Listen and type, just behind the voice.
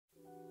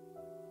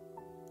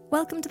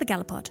Welcome to the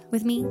Gallipod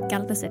with me,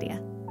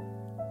 Galaplacidia.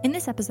 In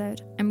this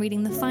episode, I'm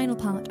reading the final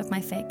part of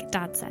my fic,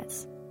 Dad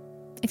Says.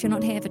 If you're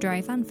not here for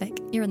dry fanfic,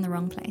 you're in the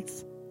wrong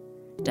place.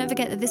 Don't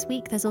forget that this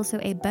week there's also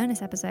a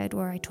bonus episode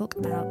where I talk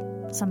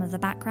about some of the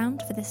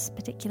background for this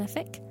particular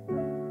fic.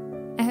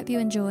 I hope you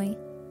enjoy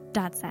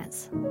Dad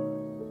Says.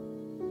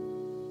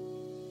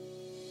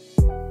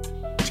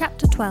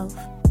 Chapter 12.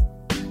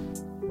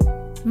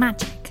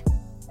 Magic,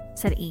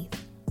 said Eve,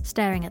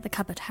 staring at the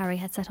cupboard Harry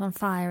had set on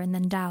fire and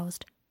then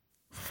doused.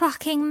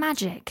 Fucking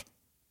magic.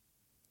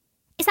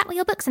 Is that what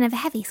your books are never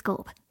heavy,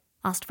 Scorp?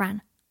 Asked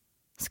Fran.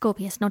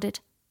 Scorpius nodded.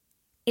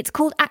 It's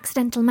called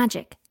accidental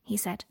magic, he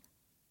said.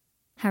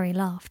 Harry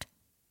laughed.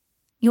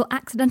 Your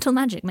accidental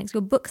magic makes your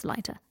books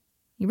lighter.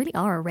 You really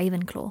are a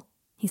Ravenclaw,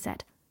 he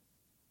said.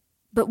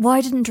 But why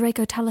didn't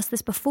Draco tell us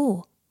this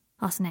before?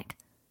 Asked Nick.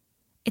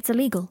 It's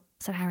illegal,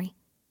 said Harry.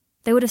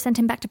 They would have sent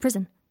him back to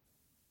prison.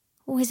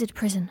 Wizard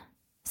prison,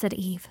 said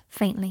Eve,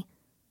 faintly.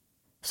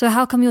 So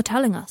how come you're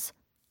telling us?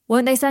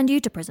 Won't they send you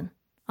to prison?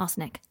 Asked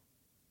Nick.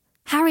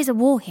 Harry's a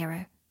war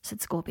hero, said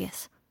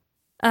Scorpius.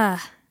 Said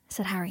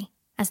Harry,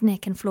 as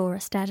Nick and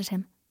Flora stared at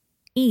him.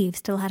 Eve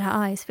still had her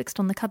eyes fixed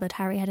on the cupboard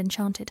Harry had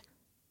enchanted.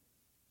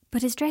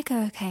 But is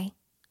Draco okay?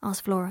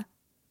 Asked Flora.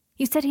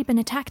 You said he'd been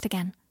attacked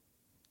again.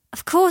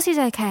 Of course he's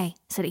okay,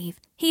 said Eve.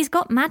 He's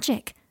got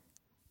magic.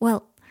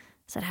 Well,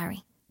 said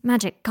Harry,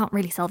 magic can't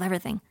really solve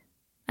everything.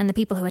 And the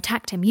people who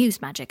attacked him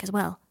used magic as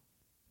well.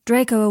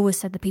 Draco always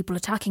said the people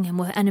attacking him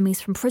were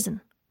enemies from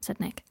prison, said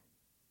Nick.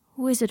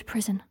 Wizard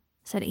prison,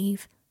 said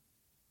Eve.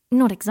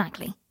 Not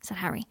exactly, said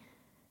Harry.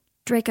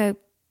 Draco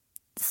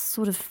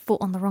sort of fought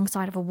on the wrong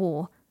side of a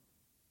war.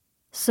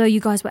 So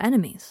you guys were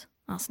enemies?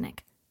 Asked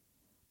Nick.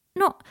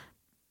 Not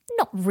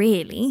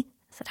really,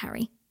 said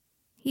Harry.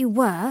 You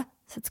were,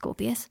 said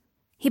Scorpius.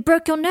 He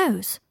broke your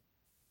nose.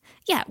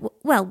 Yeah,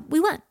 well, we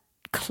weren't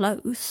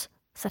close,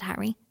 said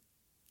Harry.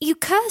 You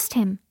cursed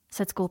him,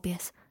 said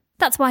Scorpius.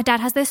 That's why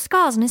Dad has those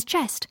scars on his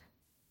chest.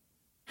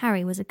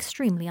 Harry was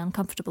extremely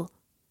uncomfortable.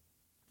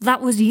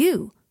 That was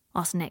you,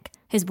 asked Nick,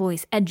 his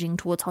voice edging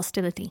towards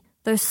hostility.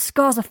 Those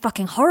scars are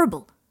fucking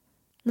horrible.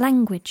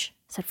 Language,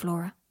 said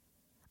Flora.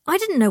 I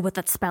didn't know what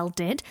that spell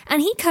did,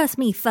 and he cursed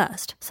me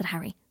first, said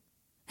Harry.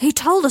 He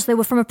told us they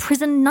were from a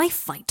prison knife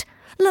fight.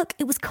 Look,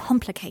 it was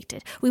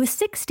complicated. We were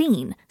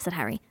 16, said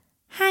Harry.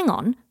 Hang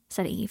on,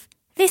 said Eve.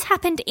 This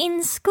happened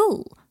in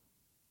school.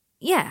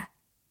 Yeah,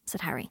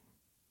 said Harry.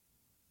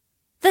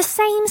 The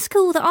same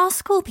school that our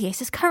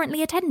Scorpius is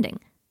currently attending.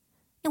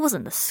 It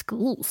wasn't the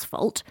school's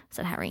fault,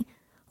 said Harry.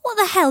 What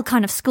the hell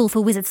kind of school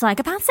for wizard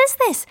psychopaths is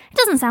this? It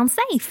doesn't sound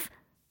safe.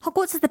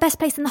 Hogwarts is the best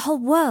place in the whole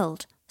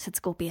world, said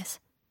Scorpius.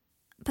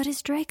 But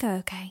is Draco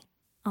okay?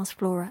 Asked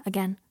Flora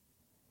again.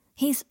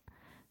 I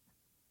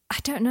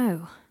don't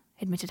know,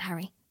 admitted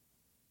Harry.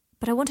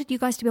 But I wanted you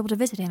guys to be able to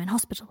visit him in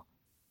hospital.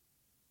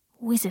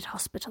 Wizard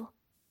hospital,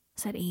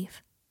 said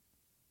Eve.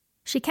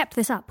 She kept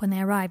this up when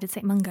they arrived at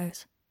St.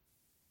 Mungo's.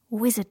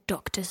 Wizard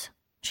doctors,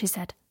 she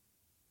said.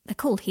 They're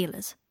called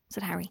healers,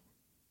 said Harry.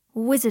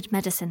 Wizard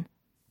medicine.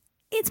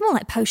 It's more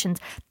like potions.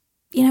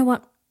 You know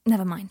what?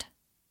 Never mind.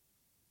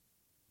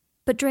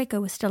 But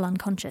Draco was still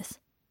unconscious.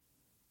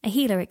 A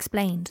healer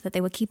explained that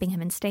they were keeping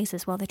him in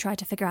stasis while they tried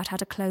to figure out how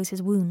to close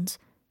his wounds.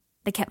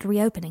 They kept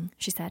reopening,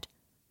 she said.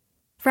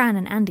 Fran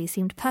and Andy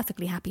seemed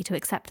perfectly happy to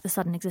accept the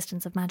sudden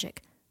existence of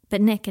magic, but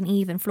Nick and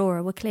Eve and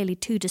Flora were clearly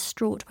too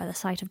distraught by the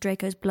sight of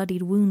Draco's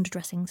bloodied wound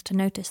dressings to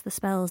notice the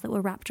spells that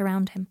were wrapped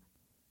around him.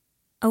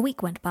 A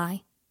week went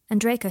by, and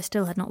Draco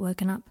still had not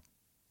woken up.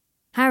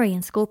 Harry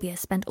and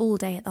Scorpius spent all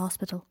day at the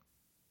hospital.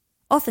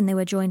 Often they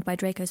were joined by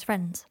Draco's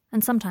friends,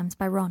 and sometimes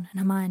by Ron and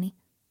Hermione.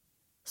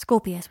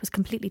 Scorpius was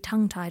completely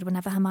tongue-tied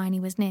whenever Hermione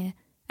was near,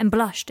 and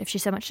blushed if she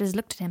so much as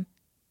looked at him.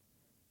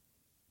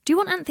 Do you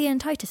want Anthea and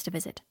Titus to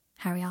visit?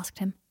 Harry asked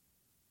him.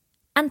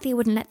 Anthea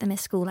wouldn't let them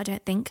miss school, I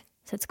don't think,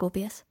 said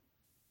Scorpius.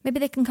 Maybe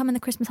they can come in the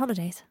Christmas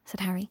holidays, said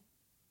Harry.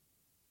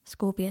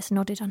 Scorpius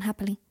nodded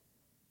unhappily.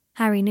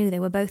 Harry knew they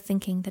were both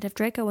thinking that if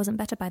Draco wasn't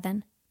better by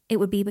then, it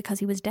would be because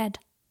he was dead.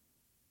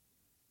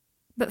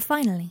 But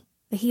finally,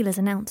 the healers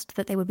announced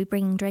that they would be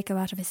bringing Draco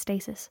out of his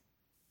stasis.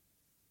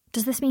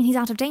 Does this mean he's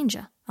out of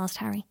danger? Asked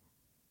Harry.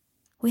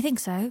 We think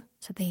so,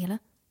 said the healer,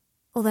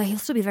 although he'll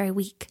still be very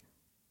weak.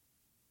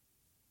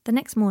 The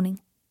next morning,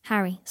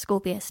 Harry,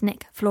 Scorpius,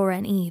 Nick, Flora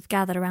and Eve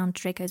gathered around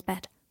Draco's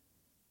bed.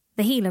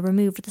 The healer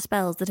removed the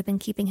spells that had been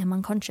keeping him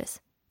unconscious,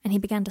 and he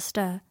began to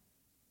stir.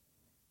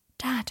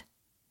 Dad,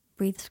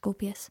 breathed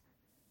Scorpius.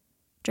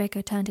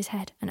 Draco turned his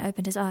head and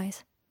opened his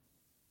eyes.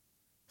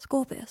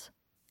 Scorpius,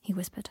 he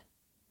whispered.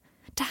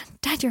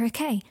 Dad, you're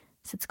okay,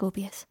 said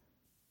Scorpius.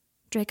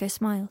 Draco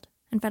smiled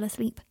and fell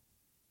asleep.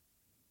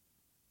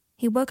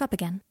 He woke up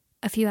again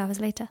a few hours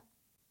later.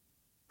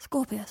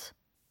 Scorpius,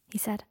 he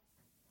said.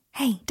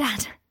 Hey,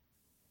 Dad.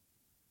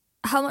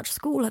 How much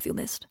school have you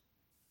missed?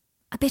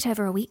 A bit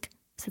over a week,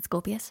 said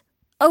Scorpius.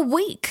 A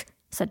week,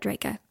 said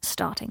Draco,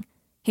 starting.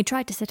 He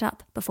tried to sit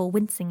up before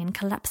wincing and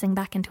collapsing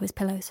back into his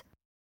pillows.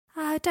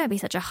 Oh, don't be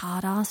such a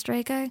hard-ass,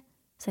 Draco,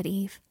 said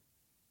Eve.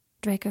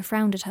 Draco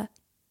frowned at her.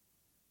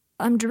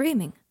 I'm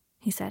dreaming,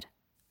 he said.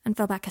 and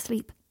fell back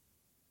asleep.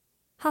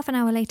 Half an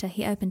hour later,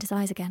 he opened his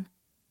eyes again.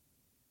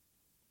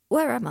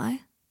 "Where am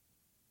I?"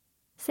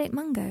 "St.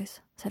 Mungo's,"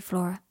 said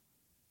Flora.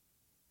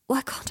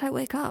 "Why can't I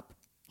wake up?"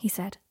 he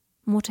said,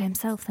 more to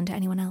himself than to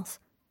anyone else.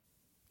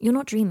 "You're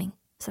not dreaming,"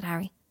 said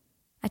Harry.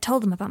 "I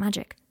told them about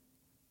magic."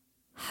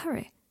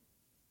 "Harry."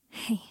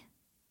 "Hey,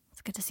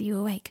 it's good to see you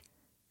awake,"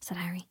 said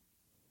Harry.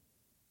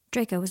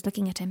 Draco was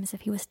looking at him as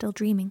if he was still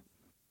dreaming.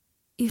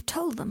 "You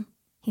told them?"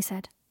 he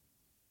said.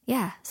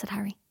 "Yeah," said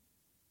Harry.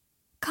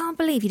 "Can't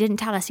believe you didn't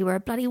tell us you were a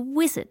bloody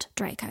wizard,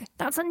 Draco.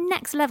 That's a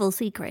next-level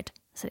secret,"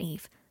 said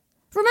Eve.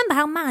 "Remember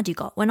how mad you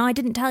got when I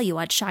didn't tell you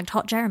I'd shagged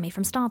Hot Jeremy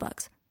from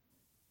Starbucks?"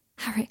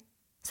 "Harry,"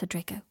 said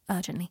Draco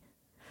urgently,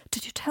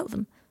 "did you tell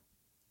them?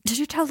 Did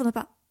you tell them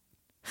about...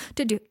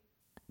 Did you...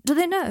 Do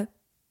they know?"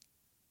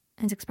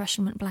 His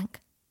expression went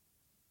blank.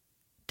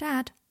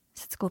 "Dad,"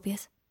 said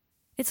Scorpius.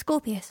 "It's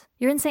Scorpius.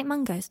 You're in St.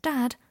 Mungo's.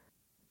 Dad."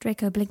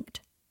 Draco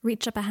blinked,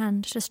 reached up a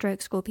hand to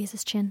stroke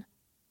Scorpius's chin.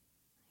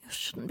 "You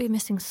shouldn't be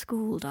missing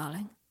school,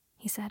 darling,"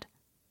 he said.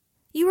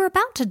 "You were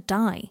about to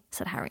die,"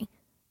 said Harry.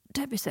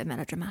 "Don't be so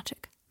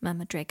melodramatic,"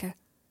 murmured Draco.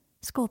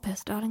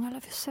 "Scorpius, darling, I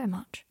love you so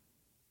much."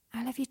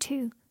 "I love you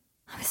too.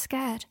 I was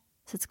scared,"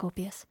 said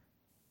Scorpius.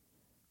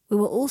 "We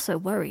were also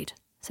worried,"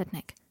 said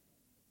Nick.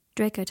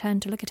 Draco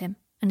turned to look at him,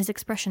 and his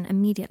expression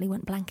immediately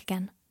went blank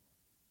again.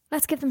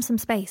 "Let's give them some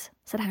space,"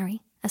 said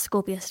Harry, as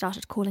Scorpius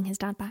started calling his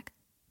dad back.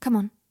 "Come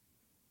on."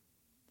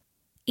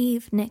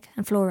 Eve, Nick,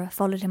 and Flora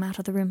followed him out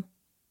of the room.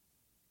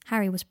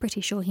 Harry was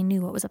pretty sure he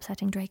knew what was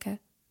upsetting Draco.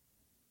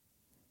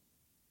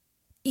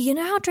 "You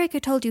know how Draco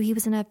told you he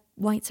was in a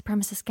white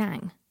supremacist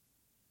gang?"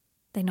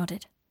 They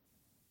nodded.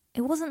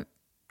 "It wasn't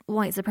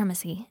white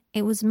supremacy,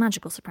 it was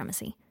magical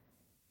supremacy.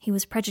 He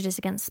was prejudiced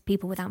against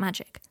people without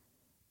magic.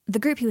 The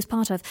group he was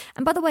part of,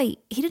 and by the way,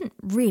 he didn't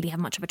really have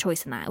much of a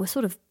choice in that. It was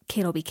sort of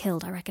kill or be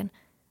killed, I reckon.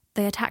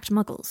 They attacked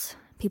muggles,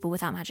 people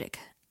without magic,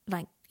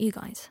 like you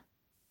guys."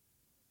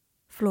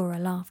 Flora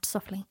laughed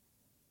softly.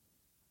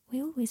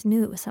 "We always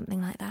knew it was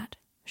something like that,"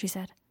 she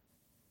said.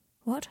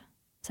 "What?"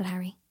 said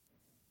Harry.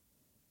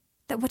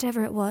 "That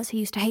whatever it was, he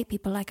used to hate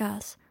people like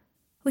us.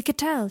 We could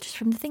tell just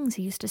from the things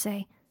he used to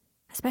say,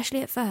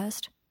 especially at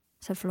first,"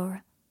 said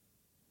Flora.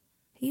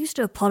 "He used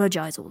to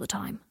apologise all the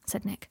time,"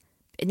 said Nick,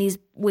 "in these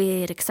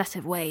weird,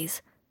 excessive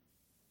ways."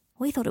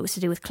 "We thought it was to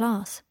do with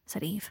class,"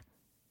 said Eve.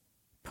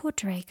 "Poor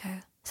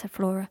Draco," said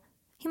Flora.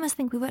 "He must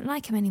think we won't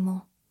like him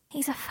anymore."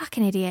 "He's a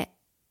fucking idiot,"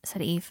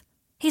 said Eve.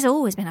 "He's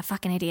always been a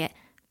fucking idiot."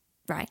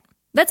 "Right,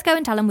 let's go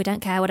and tell him we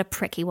don't care what a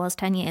prick he was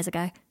 10 years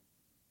ago."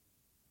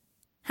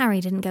 Harry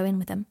didn't go in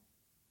with them.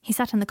 He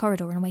sat in the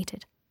corridor and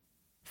waited.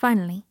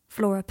 Finally,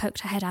 Flora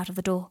poked her head out of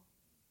the door.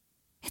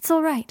 "It's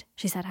all right,"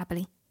 she said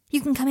happily.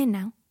 "You can come in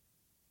now."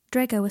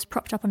 Draco was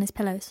propped up on his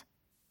pillows.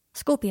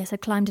 Scorpius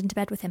had climbed into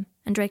bed with him,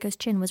 and Draco's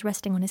chin was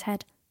resting on his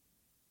head.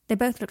 They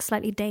both looked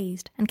slightly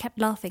dazed and kept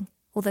laughing,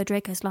 although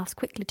Draco's laughs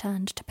quickly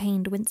turned to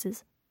pained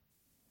winces.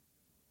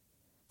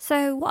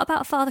 "So, what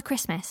about Father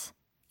Christmas?"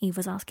 Eve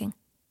was asking.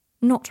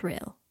 "Not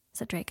real,"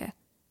 said Draco.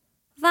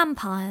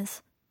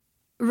 "Vampires?"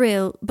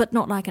 "Real, but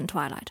not like in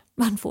Twilight,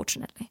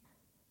 unfortunately."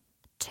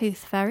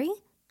 "Tooth Fairy?"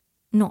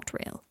 "Not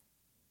real."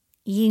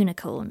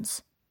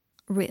 "Unicorns?"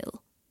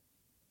 "Real."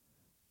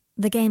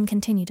 The game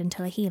continued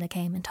until a healer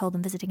came and told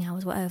them visiting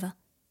hours were over.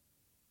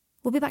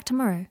 "We'll be back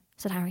tomorrow,"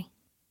 said Harry.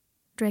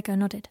 Draco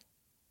nodded.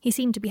 He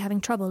seemed to be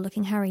having trouble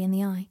looking Harry in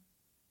the eye.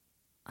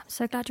 "I'm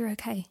so glad you're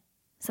okay,"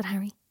 said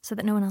Harry, so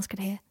that no one else could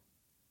hear.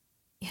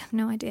 "You have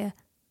no idea."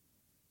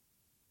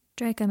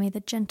 Draco made the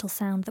gentle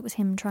sound that was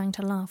him trying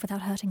to laugh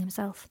without hurting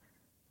himself.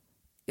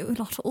 "You're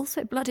not all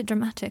so bloody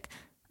dramatic.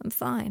 I'm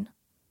fine."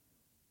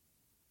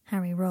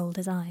 Harry rolled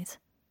his eyes.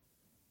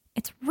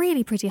 "It's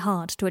really pretty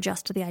hard to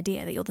adjust to the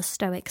idea that you're the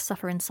stoic,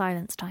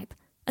 suffer-in-silence type.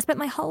 I spent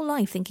my whole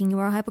life thinking you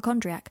were a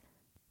hypochondriac."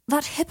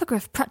 "That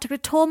hippogriff practically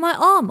tore my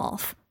arm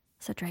off,"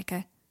 said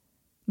Draco.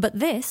 "But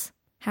this,"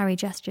 Harry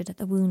gestured at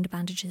the wound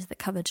bandages that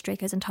covered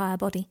Draco's entire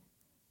body.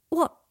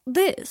 "What,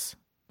 this?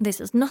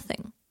 This is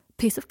nothing.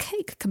 Piece of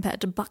cake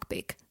compared to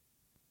Buckbeak."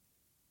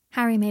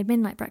 Harry made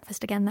midnight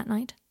breakfast again that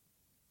night.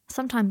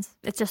 "Sometimes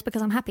it's just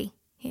because I'm happy,"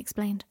 he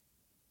explained.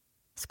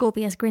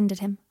 Scorpius grinned at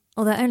him,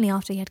 although only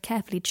after he had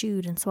carefully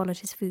chewed and swallowed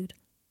his food.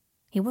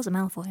 He was a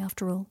Malfoy,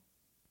 after all.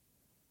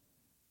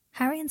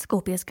 Harry and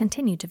Scorpius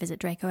continued to visit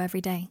Draco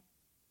every day.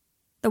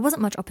 There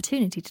wasn't much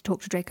opportunity to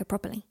talk to Draco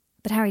properly,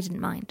 but Harry didn't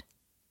mind.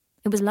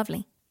 It was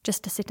lovely,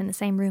 just to sit in the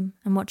same room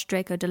and watch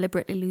Draco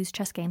deliberately lose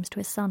chess games to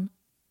his son.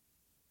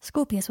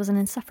 Scorpius was an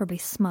insufferably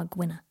smug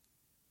winner.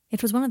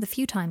 It was one of the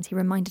few times he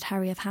reminded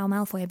Harry of how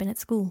Malfoy had been at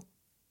school.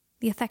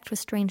 The effect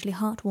was strangely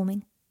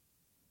heartwarming.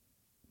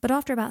 But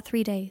after about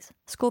 3 days,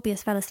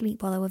 Scorpius fell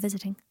asleep while they were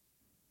visiting.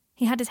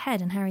 He had his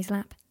head in Harry's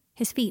lap,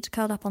 his feet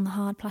curled up on the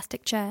hard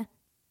plastic chair,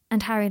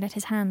 and Harry let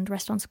his hand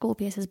rest on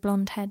Scorpius's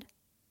blonde head.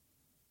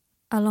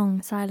 A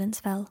long silence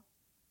fell.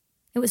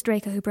 It was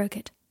Draco who broke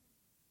it.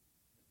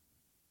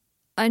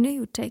 "I knew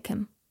you'd take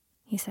him,"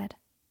 he said.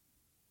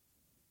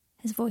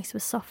 His voice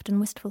was soft and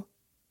wistful.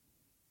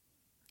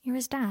 "You're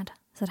his dad,"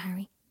 said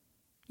Harry.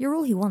 "You're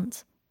all he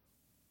wants."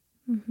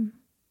 "Mm-hmm,"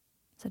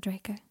 said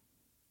Draco.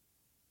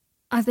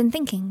 "I've been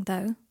thinking,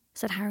 though,"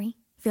 said Harry,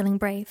 feeling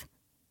brave.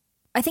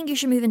 "I think you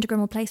should move into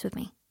Grimmauld Place with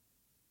me."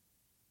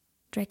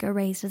 Draco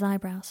raised his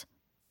eyebrows.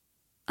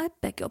 "I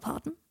beg your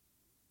pardon?"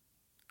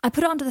 "I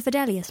put it onto the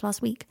Fidelius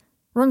last week.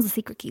 Ron's the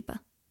secret keeper.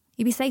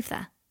 You'd be safe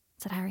there,"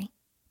 said Harry.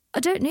 "I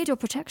don't need your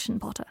protection,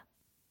 Potter.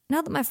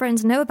 Now that my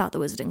friends know about the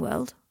Wizarding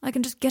World, I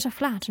can just get a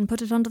flat and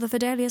put it onto the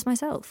Fidelius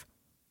myself."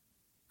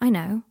 "I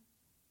know.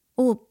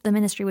 Or the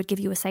Ministry would give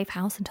you a safe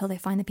house until they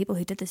find the people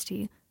who did this to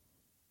you.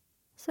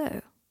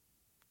 So,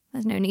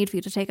 there's no need for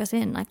you to take us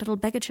in like little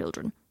beggar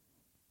children."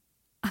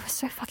 "I was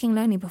so fucking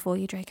lonely before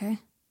you, Draco,"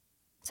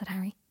 said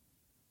Harry.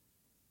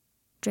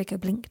 Draco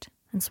blinked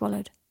and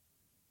swallowed.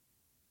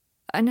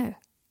 "I know,"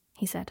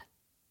 he said.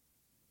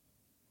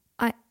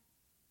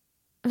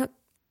 Look,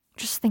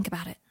 just think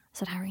about it,"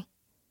 said Harry.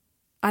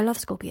 "I love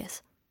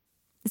Scorpius.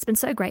 It's been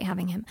so great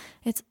having him.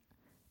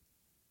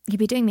 You'd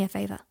be doing me a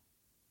favour."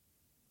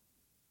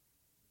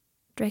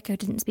 Draco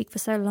didn't speak for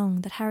so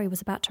long that Harry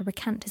was about to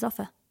recant his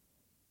offer.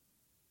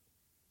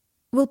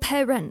 "We'll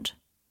pay rent,"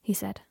 he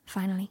said,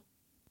 finally.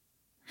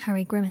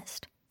 Harry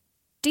grimaced.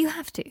 "Do you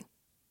have to?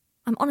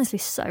 I'm honestly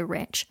so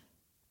rich."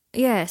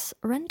 "Yes,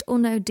 rent or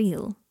no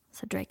deal,"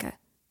 said Draco.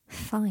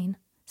 "Fine,"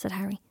 said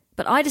Harry.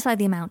 "But I decide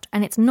the amount,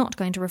 and it's not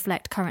going to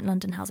reflect current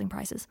London housing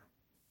prices."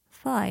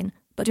 "Fine,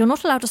 but you're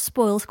not allowed to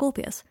spoil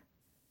Scorpius."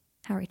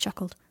 Harry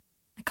chuckled.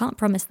 "I can't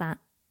promise that.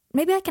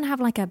 Maybe I can have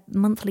like a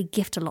monthly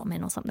gift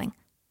allotment or something."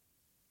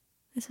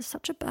 "This is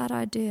such a bad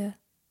idea,"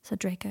 said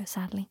Draco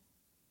sadly.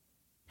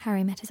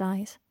 Harry met his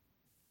eyes.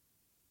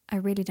 "I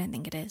really don't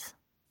think it is."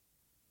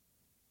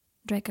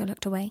 Draco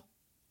looked away.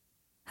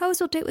 "How was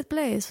your date with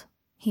Blaise?"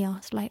 he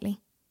asked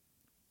lightly.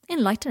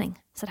 "Enlightening,"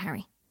 said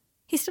Harry.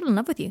 "He's still in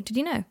love with you, did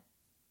you know?"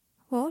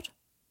 "What?"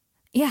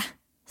 "Yeah,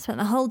 spent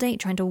the whole day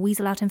trying to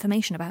weasel out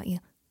information about you."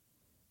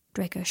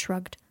 Draco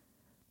shrugged.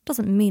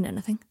 "Doesn't mean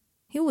anything.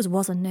 He always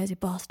was a nosy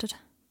bastard."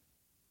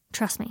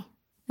 "Trust me,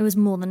 it was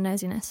more than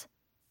nosiness."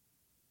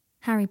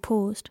 Harry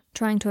paused,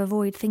 trying to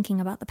avoid thinking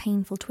about the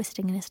painful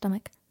twisting in his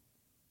stomach.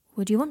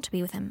 "Would you want to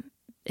be with him,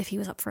 if he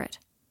was up for it?"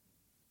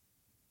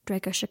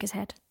 Draco shook his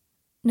head.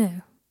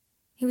 "No,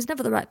 he was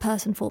never the right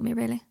person for me,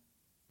 really."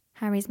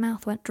 Harry's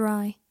mouth went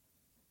dry.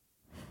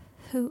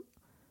 Who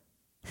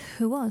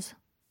was?"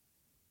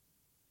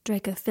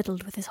 Draco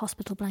fiddled with his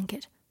hospital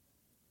blanket.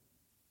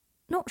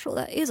 "Not sure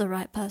there is a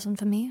right person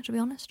for me, to be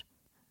honest."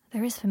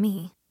 "There is for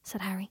me,"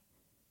 said Harry.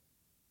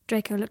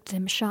 Draco looked at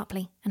him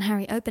sharply, and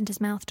Harry opened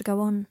his mouth to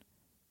go on.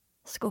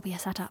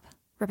 Scorpius sat up,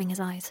 rubbing his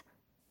eyes.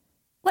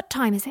 "What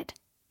time is it?"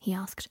 he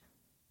asked.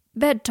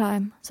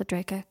 "Bedtime," said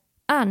Draco.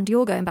 "And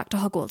you're going back to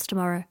Hogwarts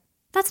tomorrow."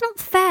 "That's not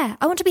fair.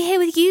 I want to be here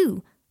with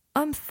you."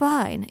 "I'm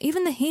fine.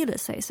 Even the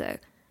healers say so."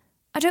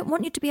 "I don't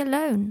want you to be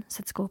alone,"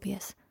 said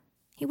Scorpius.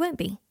 "He won't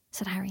be,"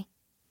 said Harry.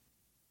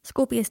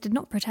 Scorpius did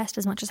not protest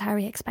as much as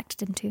Harry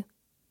expected him to.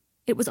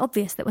 It was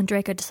obvious that when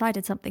Draco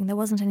decided something, there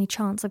wasn't any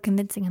chance of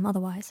convincing him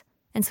otherwise,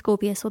 and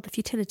Scorpius saw the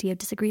futility of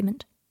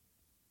disagreement.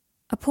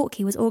 A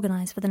portkey was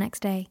organised for the next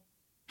day.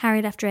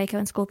 Harry left Draco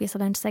and Scorpius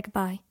alone to say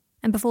goodbye,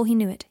 and before he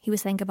knew it, he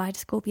was saying goodbye to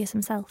Scorpius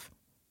himself.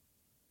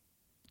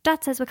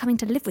 "Dad says we're coming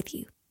to live with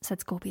you," said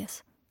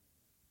Scorpius.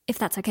 "If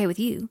that's okay with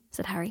you,"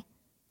 said Harry.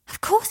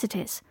 "Of course it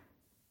is."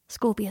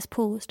 Scorpius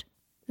paused,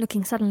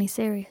 looking suddenly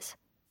serious.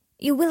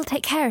 "You will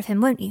take care of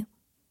him, won't you?"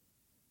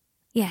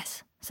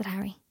 "Yes," said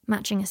Harry,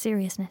 matching his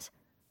seriousness.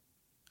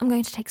 "I'm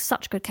going to take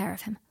such good care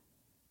of him."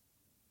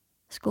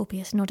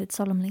 Scorpius nodded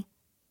solemnly.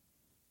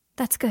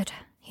 "That's good,"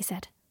 he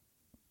said.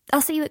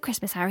 "I'll see you at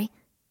Christmas, Harry.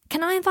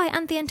 Can I invite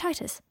Anthea and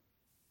Titus?"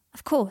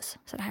 "Of course,"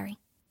 said Harry.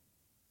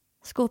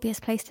 Scorpius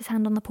placed his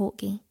hand on the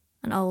portkey,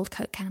 an old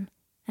Coke can,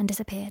 and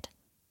disappeared.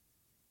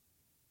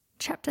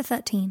 Chapter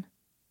 13.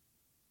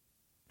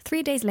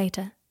 3 days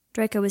later,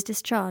 Draco was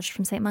discharged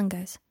from St.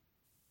 Mungo's.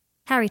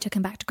 Harry took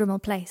him back to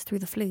Grimmauld Place through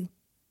the flu.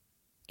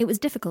 It was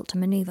difficult to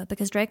manoeuvre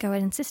because Draco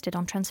had insisted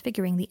on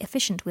transfiguring the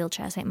efficient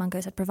wheelchair St.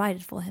 Mungo's had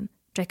provided for him.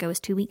 Draco was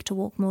too weak to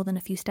walk more than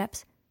a few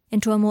steps,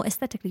 into a more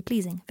aesthetically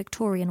pleasing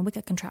Victorian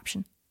wicker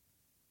contraption.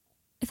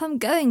 "If I'm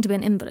going to be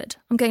an invalid,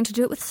 I'm going to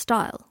do it with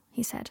style,"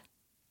 he said.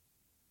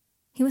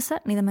 He was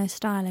certainly the most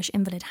stylish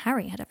invalid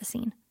Harry had ever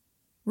seen.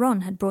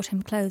 Ron had brought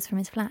him clothes from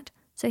his flat,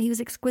 so he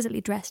was exquisitely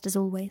dressed as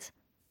always.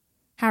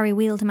 Harry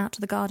wheeled him out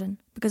to the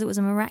garden, because it was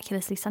a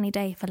miraculously sunny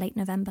day for late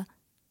November.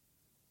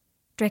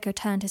 Draco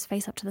turned his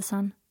face up to the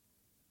sun.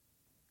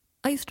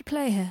 "I used to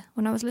play here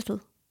when I was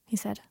little," he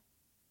said.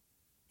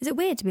 "Is it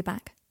weird to be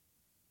back?"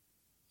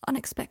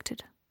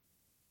 "Unexpected."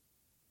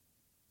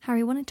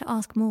 Harry wanted to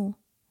ask more,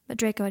 but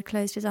Draco had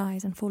closed his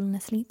eyes and fallen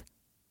asleep.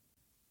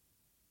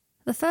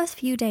 The first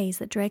few days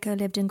that Draco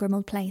lived in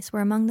Grimmauld Place were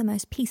among the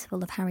most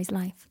peaceful of Harry's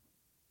life.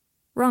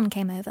 Ron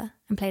came over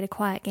and played a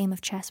quiet game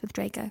of chess with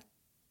Draco.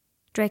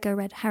 Draco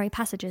read Harry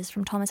passages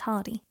from Thomas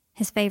Hardy,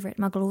 his favourite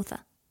Muggle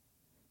author.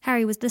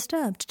 Harry was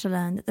disturbed to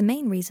learn that the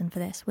main reason for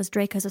this was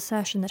Draco's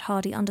assertion that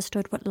Hardy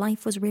understood what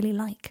life was really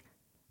like.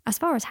 As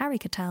far as Harry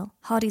could tell,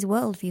 Hardy's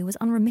worldview was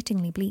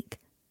unremittingly bleak.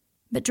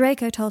 But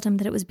Draco told him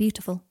that it was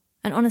beautiful,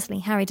 and honestly,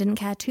 Harry didn't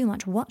care too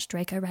much what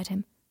Draco read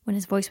him. when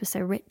his voice was so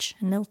rich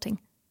and lilting.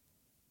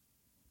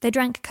 They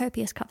drank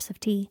copious cups of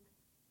tea.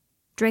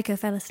 Draco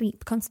fell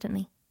asleep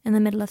constantly, in the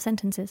middle of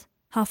sentences,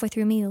 halfway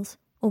through meals,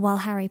 or while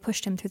Harry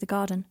pushed him through the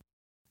garden.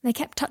 They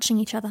kept touching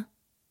each other.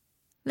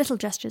 Little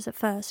gestures at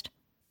first.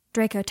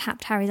 Draco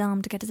tapped Harry's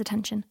arm to get his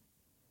attention.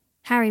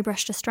 Harry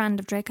brushed a strand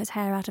of Draco's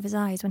hair out of his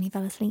eyes when he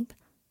fell asleep.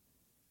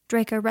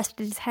 Draco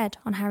rested his head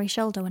on Harry's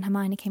shoulder when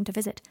Hermione came to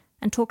visit,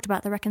 and talked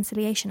about the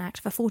Reconciliation Act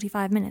for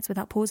 45 minutes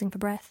without pausing for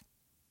breath.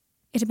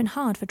 It had been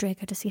hard for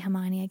Draco to see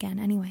Hermione again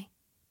anyway.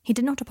 He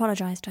did not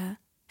apologise to her.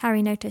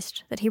 Harry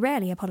noticed that he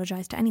rarely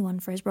apologised to anyone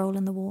for his role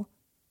in the war.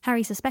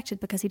 Harry suspected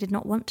because he did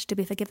not want to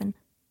be forgiven.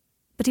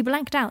 But he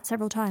blanked out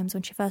several times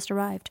when she first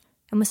arrived,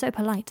 and was so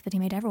polite that he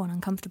made everyone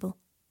uncomfortable.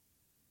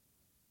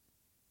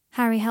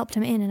 Harry helped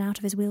him in and out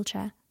of his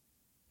wheelchair.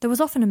 There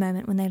was often a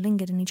moment when they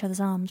lingered in each other's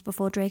arms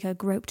before Draco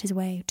groped his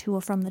way to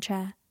or from the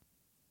chair.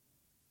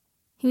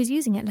 He was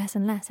using it less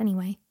and less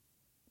anyway.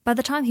 By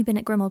the time he'd been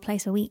at Grimmauld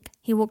Place a week,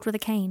 he walked with a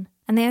cane,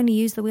 and they only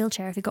used the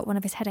wheelchair if he got one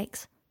of his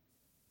headaches.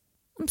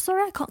 "I'm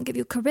sorry I can't give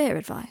you career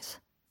advice,"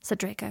 said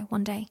Draco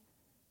one day.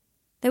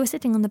 They were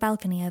sitting on the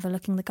balcony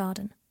overlooking the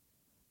garden.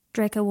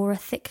 Draco wore a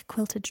thick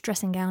quilted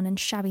dressing gown and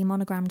shabby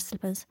monogrammed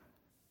slippers.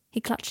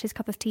 He clutched his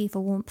cup of tea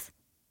for warmth.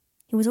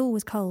 He was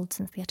always cold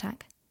since the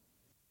attack.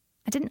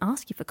 "I didn't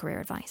ask you for career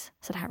advice,"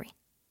 said Harry.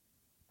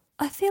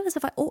 "I feel as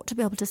if I ought to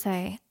be able to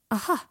say,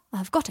 'Aha,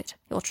 I've got it.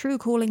 Your true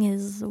calling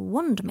is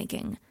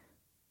wand-making.'"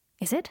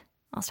 "Is it?"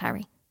 asked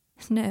Harry.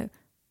 "No.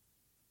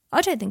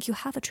 I don't think you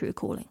have a true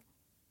calling."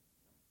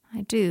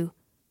 "I do.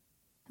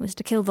 It was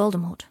to kill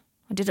Voldemort.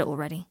 I did it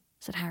already,"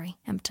 said Harry,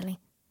 emptily.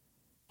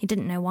 He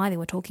didn't know why they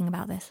were talking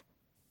about this.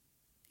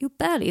 "You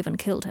barely even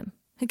killed him.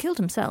 He killed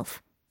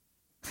himself."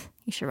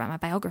 "You should write my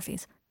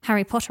biographies.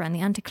 Harry Potter and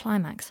the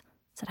Anticlimax,"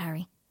 said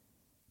Harry.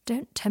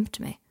 "Don't tempt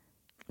me."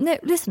 "No,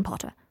 listen,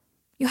 Potter.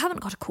 You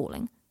haven't got a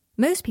calling.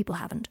 Most people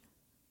haven't.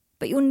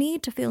 But you'll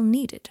need to feel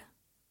needed.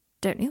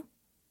 Don't you?"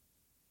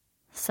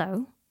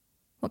 "So?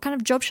 What kind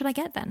of job should I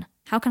get then?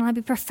 How can I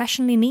be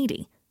professionally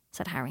needy?"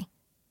 said Harry.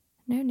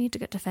 "No need to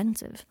get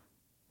defensive.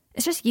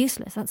 It's just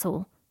useless, that's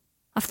all.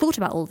 I've thought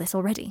about all this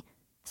already,"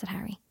 said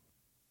Harry.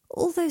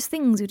 "All those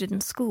things you did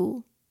in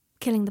school.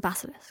 Killing the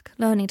basilisk,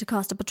 learning to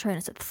cast a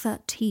Patronus at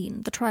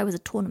 13, the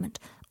Triwizard Tournament,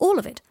 all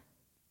of it.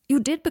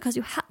 You did because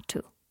you had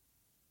to.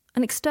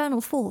 An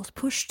external force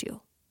pushed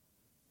you."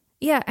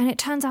 "Yeah, and it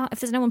turns out if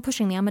there's no one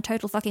pushing me, I'm a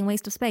total fucking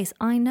waste of space.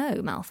 I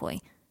know,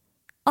 Malfoy."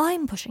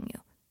 "I'm pushing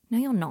you." "No,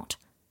 you're not."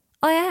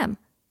 "I am.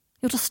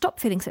 You're to stop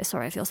feeling so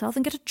sorry for yourself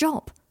and get a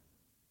job."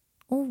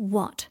 "Or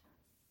what?"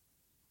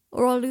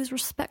 "Or I'll lose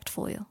respect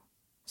for you,"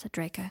 said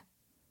Draco.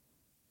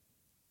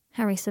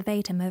 Harry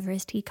surveyed him over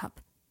his teacup.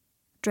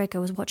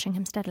 Draco was watching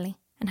him steadily,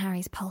 and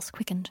Harry's pulse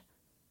quickened.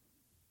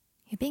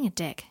 "You're being a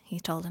dick," he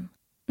told him.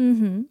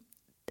 "Mm-hmm.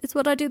 It's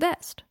what I do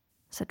best,"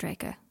 said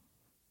Draco.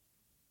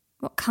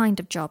 "What kind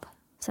of job?"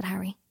 said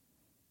Harry.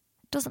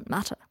 "It doesn't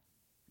matter.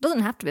 It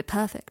doesn't have to be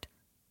perfect.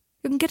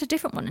 You can get a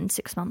different one in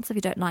 6 months if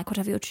you don't like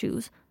whatever you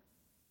choose.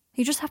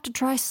 You just have to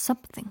try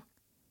something."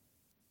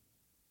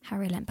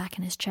 Harry leant back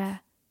in his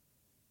chair.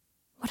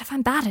 "What if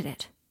I'm bad at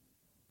it?"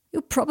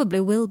 "You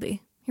probably will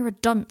be. You're a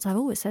dunce, I've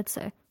always said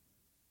so."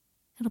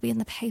 "It'll be in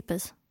the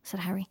papers,"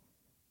 said Harry.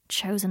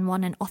 "Chosen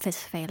one in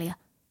office failure."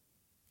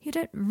 "You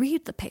don't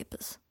read the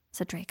papers,"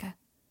 said Draco.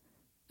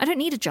 "I don't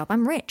need a job,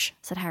 I'm rich,"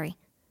 said Harry.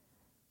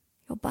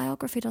 "Your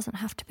biography doesn't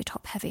have to be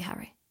top-heavy,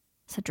 Harry,"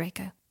 said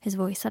Draco, his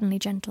voice suddenly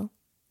gentle.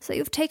 "So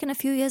you've taken a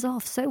few years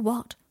off, so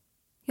what?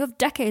 You have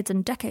decades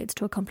and decades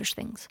to accomplish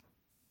things."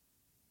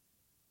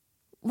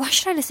 "Why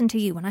should I listen to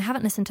you when I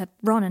haven't listened to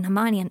Ron and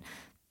Hermione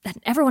and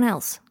everyone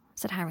else?"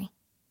 said Harry.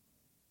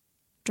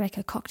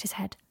 Draco cocked his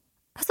head.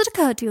 "Has it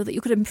occurred to you that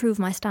you could improve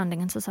my standing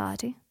in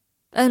society?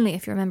 Only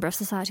if you're a member of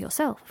society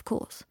yourself, of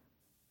course."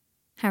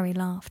 Harry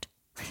laughed.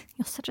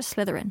 "You're such a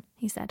Slytherin,"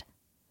 he said.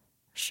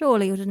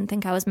 "Surely you didn't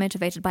think I was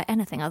motivated by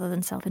anything other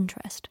than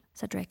self-interest,"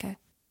 said Draco.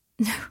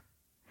 "No,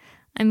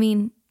 I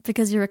mean,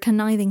 because you're a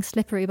conniving,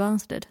 slippery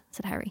bastard,"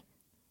 said Harry.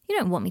 "You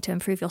don't want me to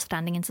improve your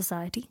standing in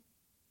society.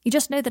 You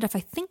just know that if I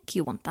think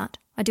you want that,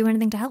 I'd do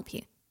anything to help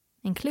you,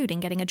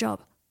 including getting a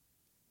job."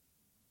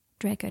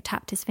 Draco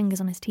tapped his fingers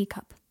on his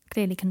teacup,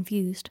 clearly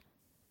confused.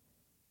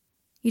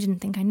 "You didn't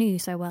think I knew you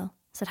so well,"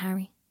 said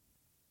Harry.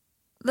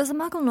 "There's a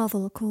Muggle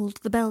novel called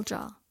The Bell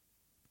Jar.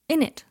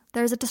 In it,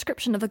 there is a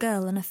description of a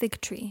girl in a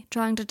fig tree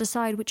trying to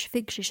decide which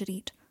fig she should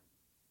eat.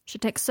 She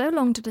takes so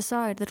long to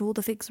decide that all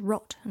the figs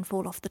rot and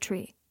fall off the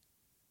tree."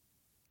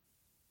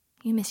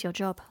 "You miss your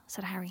job,"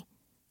 said Harry,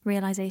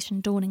 realization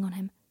dawning on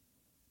him.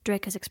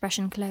 Draco's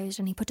expression closed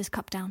and he put his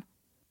cup down.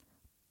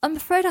 "I'm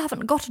afraid I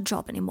haven't got a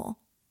job anymore,"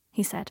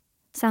 he said,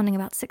 sounding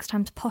about 6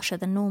 times posher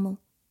than normal.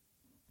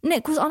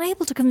 "Nick was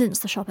unable to convince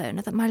the shop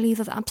owner that my leave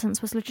of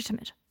absence was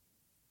legitimate."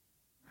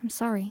 "I'm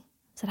sorry,"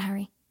 said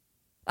Harry.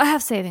 "I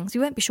have savings.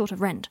 You won't be short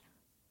of rent."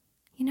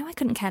 "You know I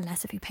couldn't care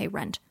less if you pay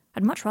rent.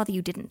 I'd much rather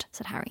you didn't,"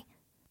 said Harry.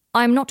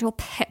 "I'm not your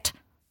pet,"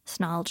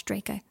 snarled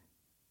Draco.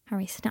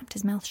 Harry snapped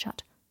his mouth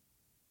shut.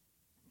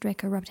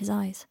 Draco rubbed his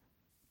eyes.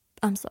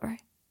 "I'm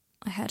sorry.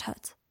 My head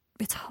hurts.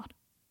 It's hard."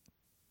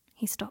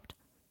 He stopped.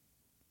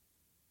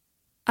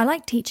 I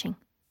like teaching,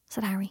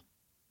 said Harry.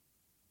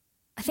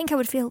 I think I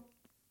would feel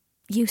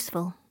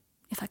useful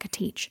if I could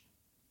teach.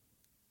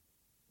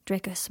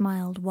 Draco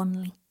smiled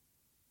wanly.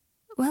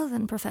 Well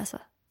then,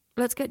 Professor,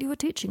 let's get you a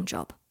teaching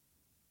job.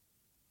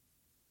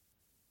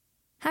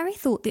 Harry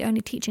thought the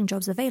only teaching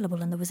jobs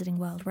available in the wizarding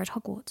world were at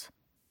Hogwarts.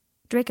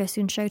 Draco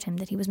soon showed him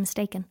that he was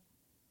mistaken.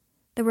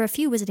 There were a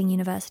few wizarding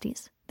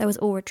universities. There was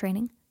aura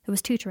training, there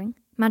was tutoring,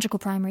 magical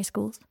primary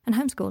schools, and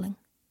homeschooling.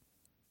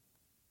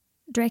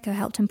 Draco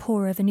helped him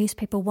pore over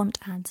newspaper want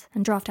ads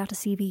and draft out a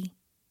CV.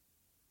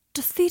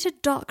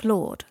 Defeated Dark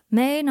Lord,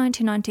 May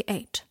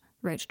 1998,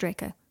 wrote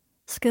Draco.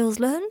 Skills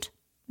learned,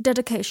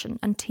 dedication,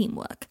 and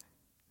teamwork.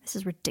 This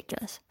is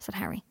ridiculous, said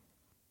Harry.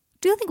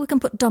 Do you think we can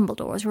put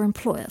Dumbledore as your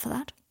employer for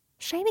that?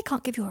 Shame he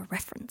can't give you a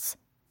reference.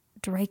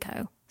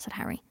 Draco, said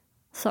Harry.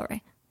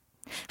 Sorry.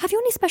 Have you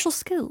any special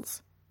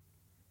skills?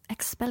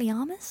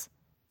 Expelliarmus?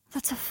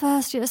 That's a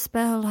first-year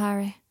spell,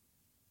 Harry.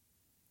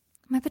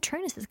 My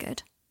Patronus is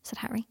good, said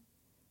Harry.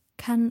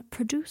 Can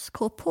produce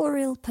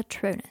corporeal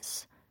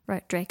Patronus,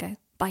 wrote Draco,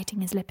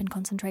 biting his lip in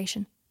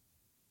concentration.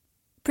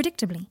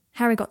 Predictably,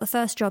 Harry got the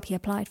first job he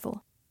applied for,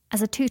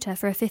 as a tutor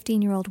for a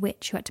 15-year-old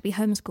witch who had to be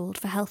homeschooled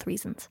for health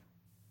reasons.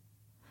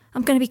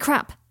 I'm going to be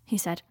crap, he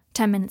said,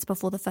 10 minutes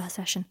before the first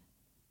session.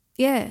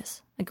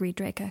 Yes, agreed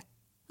Draco.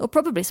 It'll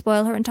probably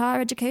spoil her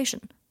entire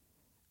education.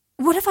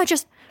 What if I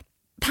just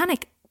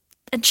panic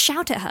and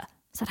shout at her,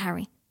 said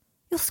Harry.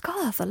 You'll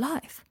scar her for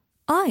life.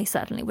 I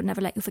certainly would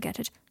never let you forget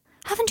it.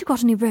 Haven't you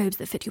got any robes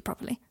that fit you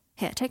properly?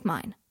 Here, take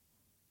mine.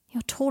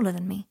 You're taller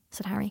than me,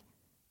 said Harry.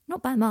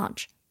 Not by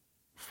much.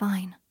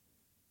 Fine.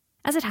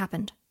 As it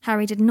happened,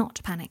 Harry did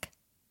not panic.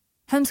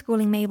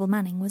 Homeschooling Mabel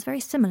Manning was very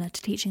similar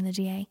to teaching the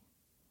DA.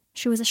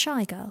 She was a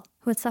shy girl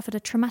who had suffered a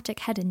traumatic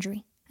head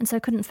injury and so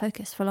couldn't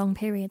focus for long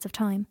periods of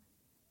time.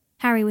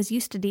 Harry was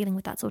used to dealing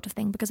with that sort of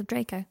thing because of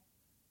Draco.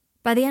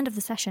 By the end of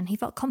the session, he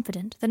felt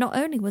confident that not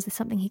only was this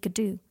something he could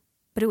do,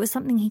 but it was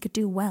something he could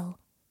do well.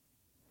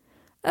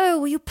 Oh,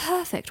 were you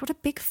perfect? What a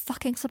big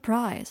fucking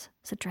surprise,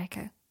 said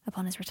Draco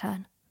upon his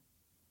return.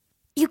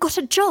 You got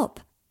a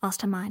job?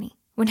 Asked Hermione,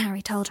 when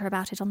Harry told her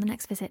about it on the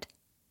next visit.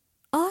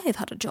 I've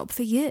had a job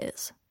for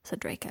years, said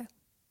Draco.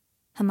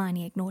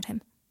 Hermione ignored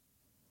him.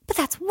 But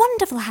that's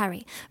wonderful,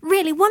 Harry.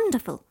 Really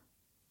wonderful.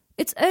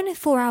 It's only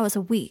 4 hours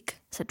a week,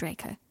 said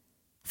Draco.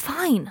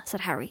 Fine,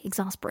 said Harry,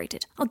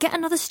 exasperated. I'll get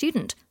another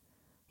student.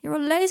 You're a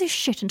lazy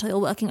shit until you're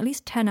working at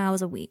least 10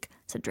 hours a week,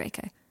 said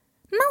Draco.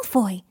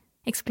 Malfoy!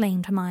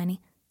 Exclaimed Hermione.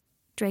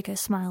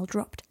 Draco's smile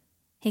dropped.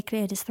 He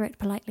cleared his throat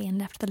politely and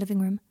left the living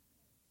room.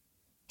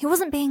 He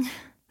wasn't being...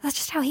 That's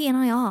just how he and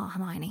I are,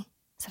 Hermione,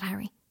 said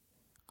Harry.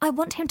 I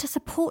want him to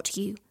support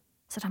you,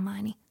 said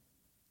Hermione.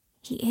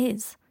 He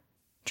is.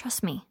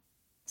 Trust me,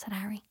 said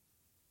Harry.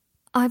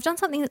 I've done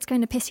something that's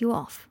going to piss you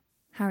off,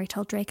 Harry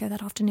told Draco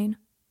that afternoon.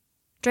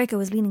 Draco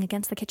was leaning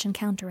against the kitchen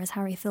counter as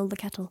Harry filled the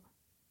kettle.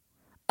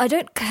 I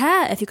don't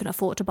care if you can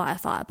afford to buy a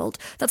firebolt.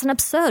 That's an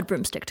absurd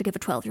broomstick to give a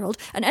 12-year-old.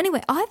 And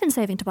anyway, I've been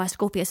saving to buy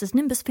Scorpius's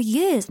Nimbus for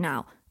years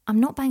now. I'm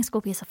not buying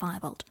Scorpius a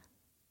firebolt.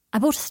 I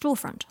bought a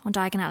storefront on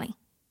Diagon Alley.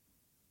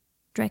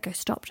 Draco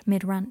stopped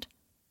mid-rant.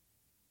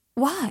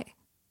 Why?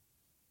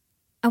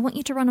 I want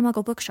you to run a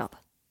Muggle bookshop,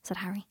 said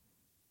Harry.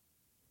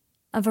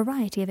 A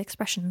variety of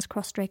expressions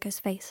crossed Draco's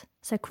face,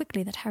 so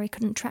quickly that Harry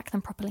couldn't track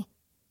them properly.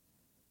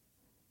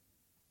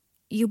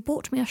 You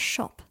bought me a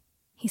shop,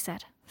 he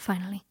said,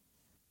 finally.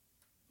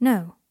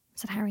 No,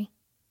 said Harry.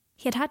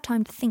 He had had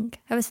time to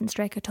think ever since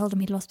Draco told him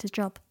he'd lost his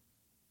job.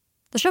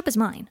 The shop is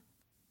mine.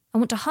 I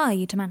want to hire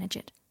you to manage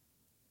it.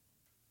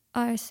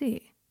 I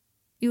see.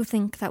 You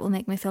think that will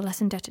make me feel less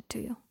indebted to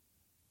you?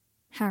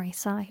 Harry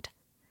sighed.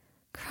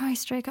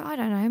 Christ, Draco, I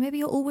don't know. Maybe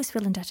you'll always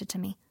feel indebted to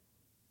me.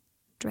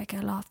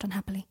 Draco laughed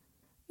unhappily.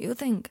 You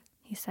think,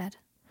 he said.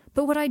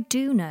 But what I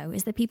do know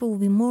is that people will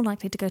be more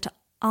likely to go to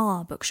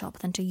our bookshop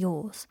than to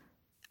yours.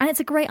 And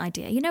it's a great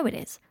idea, you know it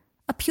is.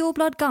 A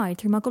pure-blood guide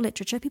through Muggle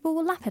literature, people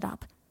will lap it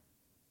up.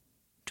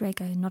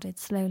 Draco nodded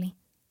slowly.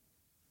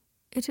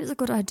 It is a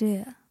good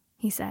idea,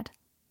 he said.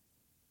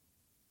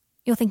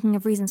 You're thinking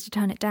of reasons to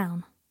turn it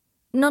down?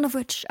 None of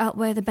which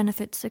outweigh the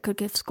benefits it could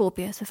give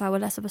Scorpius if I were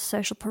less of a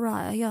social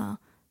pariah, yeah,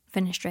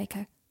 finished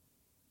Draco.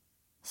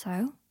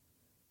 So,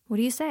 what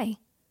do you say?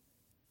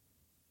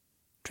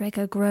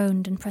 Draco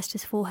groaned and pressed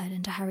his forehead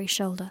into Harry's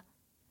shoulder.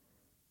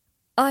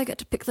 I get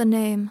to pick the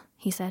name,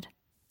 he said.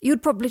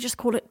 You'd probably just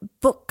call it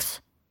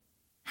Books.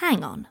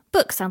 Hang on,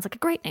 Books sounds like a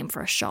great name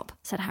for a shop,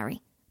 said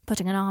Harry,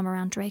 putting an arm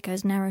around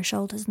Draco's narrow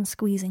shoulders and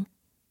squeezing.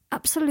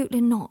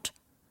 Absolutely not.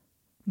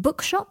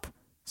 Bookshop?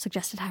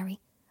 Suggested Harry.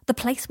 The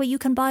place where you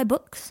can buy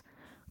books?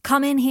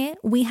 Come in here,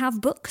 we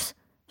have books.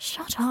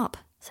 Shut up,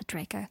 said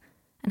Draco,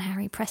 and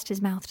Harry pressed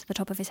his mouth to the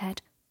top of his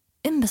head.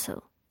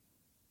 Imbecile.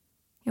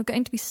 You're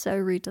going to be so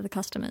rude to the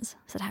customers,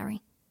 said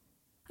Harry.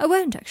 I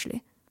won't,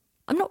 actually.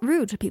 I'm not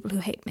rude to people who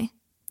hate me.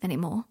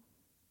 Anymore.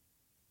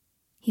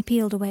 He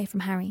peeled away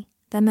from Harry,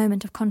 their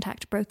moment of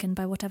contact broken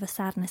by whatever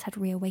sadness had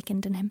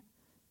reawakened in him.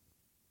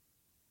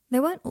 They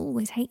won't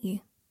always hate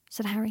you,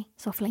 said Harry,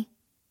 softly.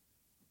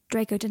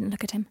 Draco didn't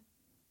look at him.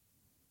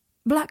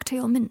 Black tea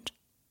or mint?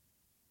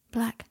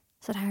 Black,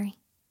 said Harry.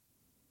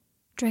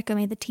 Draco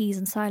made the teas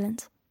in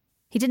silence.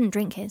 He didn't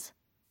drink his.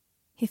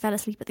 He fell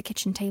asleep at the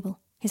kitchen table,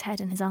 his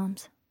head in his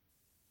arms.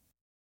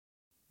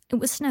 It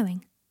was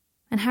snowing,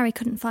 and Harry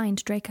couldn't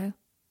find Draco.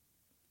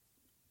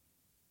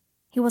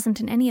 He wasn't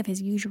in any of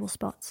his usual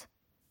spots.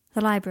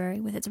 The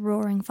library with its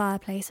roaring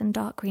fireplace and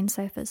dark green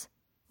sofas,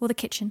 or the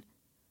kitchen,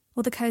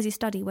 or the cosy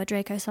study where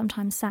Draco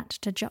sometimes sat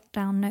to jot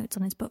down notes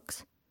on his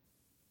books.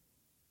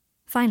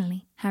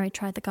 Finally, Harry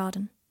tried the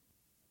garden.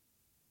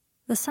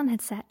 The sun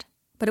had set,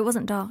 but it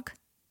wasn't dark.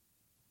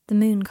 The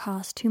moon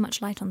cast too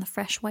much light on the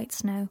fresh white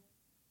snow.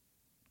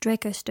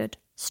 Draco stood,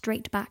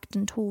 straight-backed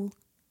and tall,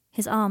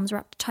 his arms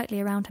wrapped tightly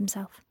around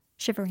himself,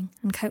 shivering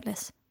and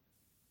coatless.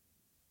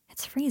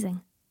 It's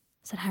freezing,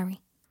 said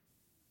Harry.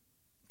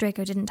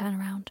 Draco didn't turn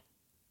around.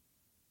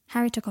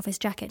 Harry took off his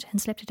jacket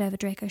and slipped it over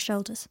Draco's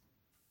shoulders.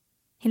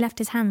 He left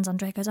his hands on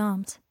Draco's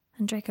arms,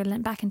 and Draco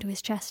leant back into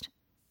his chest.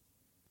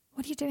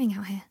 What are you doing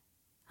out here?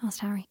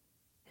 Asked Harry.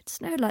 It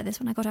snowed like this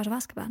when I got out of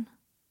Azkaban,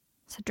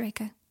 said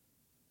Draco.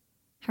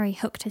 Harry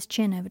hooked his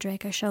chin over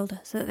Draco's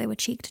shoulder so that they were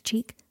cheek to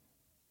cheek.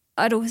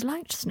 I'd always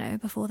liked snow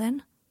before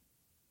then.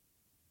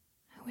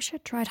 I wish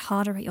I'd tried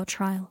harder at your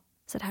trial,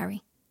 said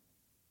Harry.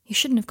 You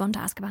shouldn't have gone to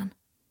Azkaban.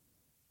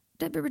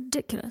 That'd be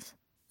ridiculous.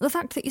 The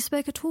fact that you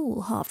spoke at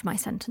all halved my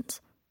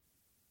sentence.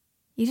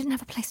 You didn't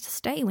have a place to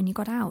stay when you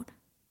got out.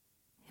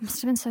 It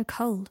must have been so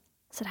cold,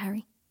 said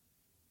Harry.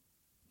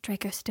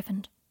 Draco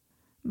stiffened.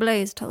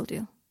 Blaise told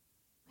you,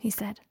 he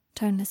said,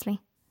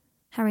 tonelessly.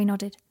 Harry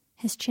nodded,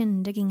 his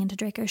chin digging into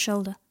Draco's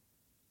shoulder.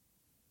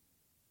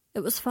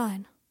 It was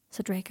fine,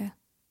 said Draco.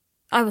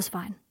 I was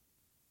fine.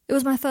 It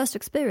was my first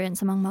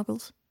experience among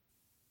Muggles.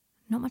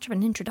 Not much of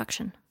an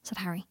introduction, said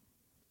Harry.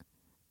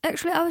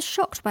 Actually, I was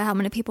shocked by how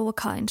many people were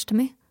kind to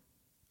me.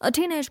 A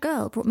teenage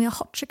girl brought me a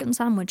hot chicken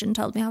sandwich and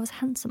told me I was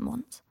handsome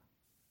once.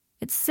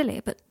 It's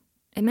silly, but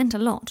it meant a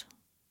lot.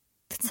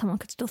 That someone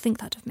could still think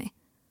that of me.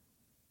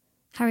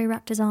 Harry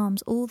wrapped his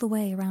arms all the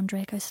way around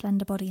Draco's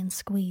slender body and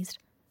squeezed.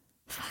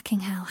 Fucking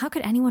hell, how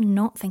could anyone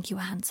not think you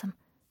were handsome?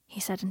 He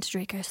said into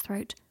Draco's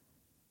throat.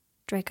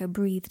 Draco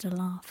breathed a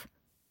laugh.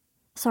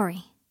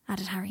 Sorry,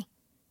 added Harry.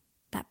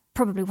 That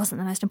probably wasn't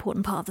the most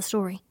important part of the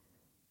story.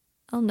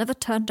 I'll never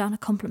turn down a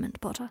compliment,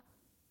 Potter.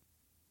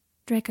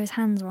 Draco's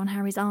hands were on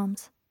Harry's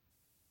arms.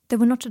 They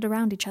were knotted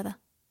around each other,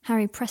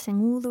 Harry pressing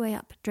all the way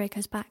up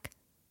Draco's back.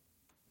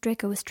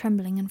 Draco was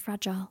trembling and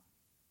fragile,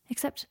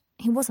 except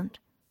he wasn't.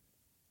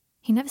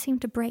 He never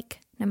seemed to break,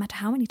 no matter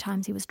how many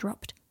times he was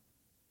dropped.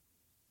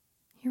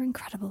 You're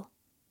incredible,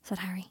 said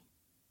Harry.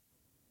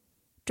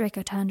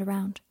 Draco turned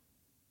around.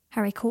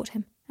 Harry caught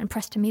him and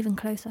pressed him even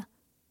closer.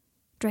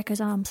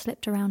 Draco's arm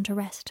slipped around to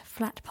rest,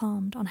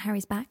 flat-palmed, on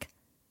Harry's back.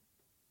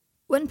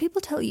 When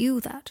people tell you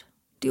that,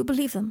 do you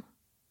believe them?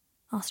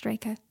 Asked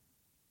Draco.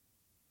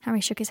 Harry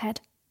shook his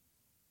head.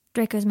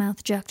 Draco's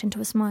mouth jerked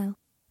into a smile,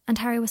 and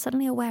Harry was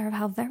suddenly aware of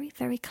how very,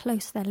 very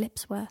close their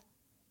lips were.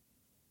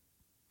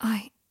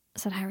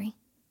 Said Harry.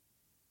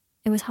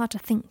 It was hard to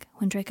think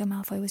when Draco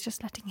Malfoy was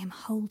just letting him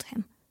hold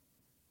him.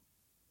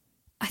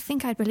 I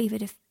think I'd believe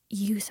it if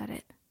you said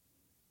it.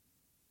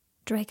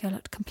 Draco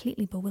looked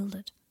completely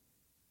bewildered.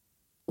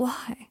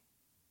 Why?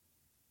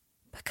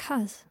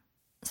 Because,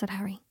 said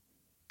Harry,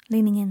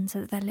 leaning in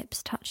so that their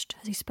lips touched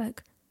as he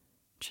spoke.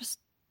 Just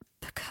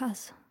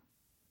because.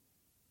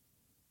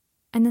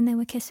 And then they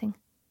were kissing,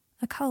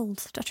 a cold,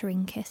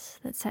 stuttering kiss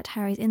that set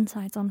Harry's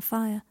insides on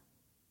fire.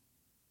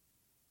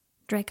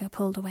 Draco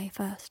pulled away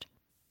first.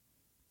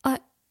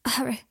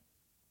 Harry,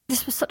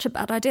 this was such a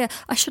bad idea.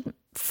 I shouldn't...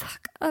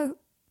 Fuck, oh.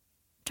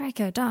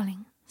 Draco,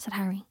 darling, said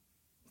Harry,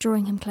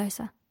 drawing him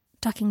closer,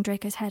 tucking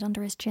Draco's head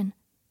under his chin.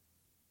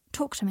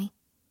 Talk to me.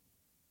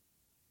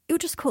 You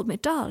just called me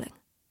darling,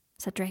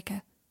 said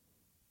Draco.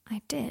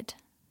 I did,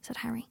 said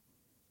Harry.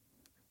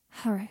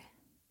 Hurry.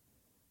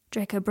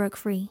 Draco broke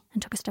free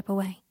and took a step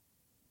away.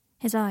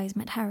 His eyes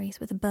met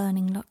Harry's with a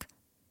burning look.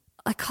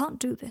 I can't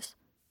do this.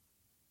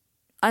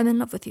 I'm in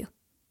love with you.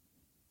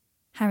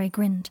 Harry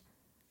grinned.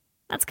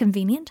 That's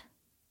convenient.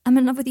 I'm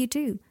in love with you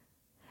too.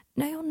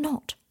 No, you're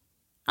not.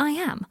 I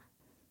am.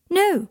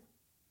 No.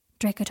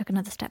 Draco took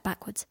another step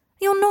backwards.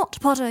 You're not,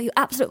 Potter, you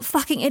absolute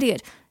fucking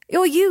idiot.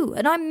 You're you,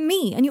 and I'm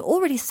me, and you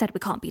already said we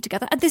can't be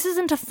together, and this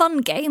isn't a fun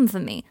game for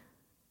me.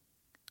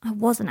 I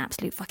was an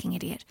absolute fucking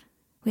idiot.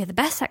 We had the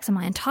best sex of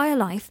my entire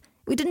life.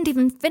 We didn't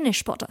even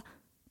finish, Potter.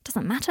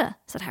 Doesn't matter,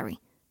 said Harry.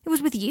 It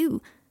was with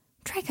you.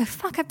 Draco,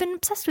 fuck, I've been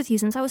obsessed with you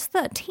since I was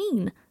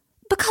 13.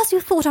 Because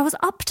you thought I was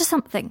up to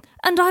something.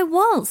 And I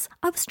was.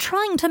 I was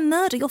trying to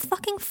murder your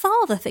fucking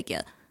father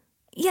figure.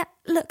 Yeah,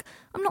 look,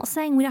 I'm not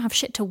saying we don't have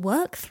shit to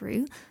work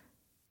through.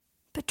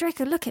 But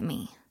Draco, look at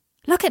me.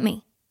 Look at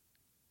me.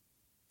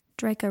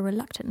 Draco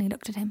reluctantly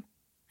looked at him,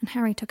 and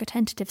Harry took a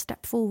tentative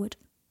step forward.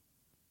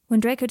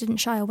 When Draco didn't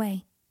shy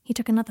away, he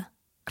took another,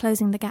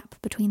 closing the gap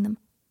between them.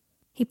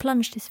 He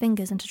plunged his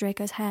fingers into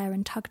Draco's hair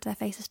and tugged their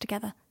faces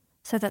together,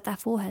 so that their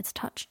foreheads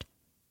touched.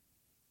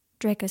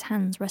 Draco's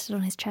hands rested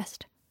on his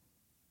chest.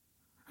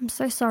 I'm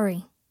so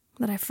sorry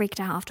that I freaked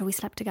out after we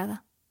slept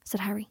together, said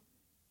Harry.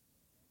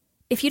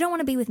 If you don't want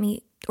to be with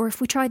me, or if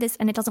we try this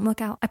and it doesn't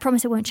work out, I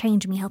promise it won't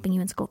change me helping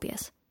you and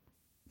Scorpius.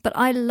 But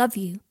I love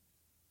you.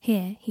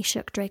 Here, he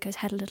shook Draco's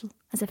head a little,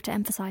 as if to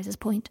emphasize his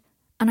point.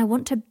 And I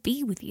want to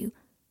be with you.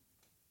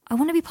 I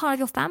want to be part of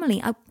your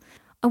family. I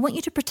want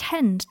you to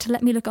pretend to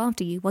let me look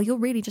after you while you're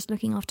really just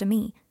looking after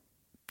me.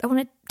 I want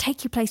to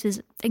take you places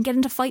and get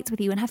into fights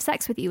with you and have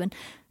sex with you and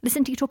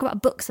listen to you talk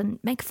about books and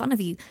make fun of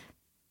you.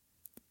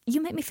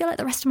 You make me feel like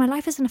the rest of my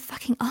life isn't a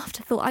fucking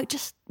afterthought. I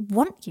just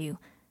want you.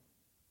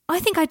 I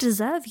think I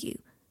deserve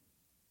you.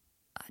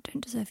 I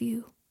don't deserve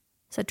you,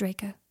 said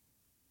Draco.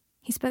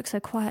 He spoke so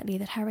quietly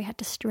that Harry had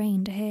to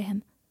strain to hear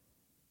him.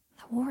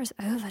 The war is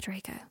over,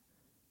 Draco.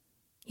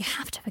 You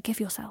have to forgive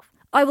yourself.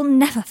 I will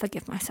never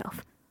forgive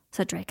myself,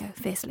 said Draco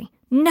fiercely.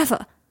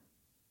 Never!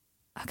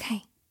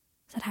 Okay,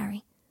 said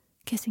Harry,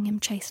 kissing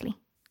him chastely,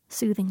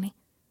 soothingly.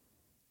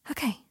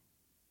 Okay,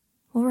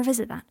 we'll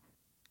revisit that.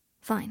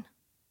 Fine.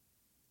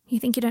 You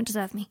think you don't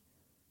deserve me.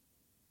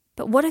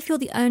 But what if you're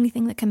the only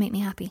thing that can make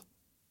me happy?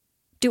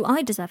 Do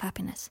I deserve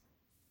happiness?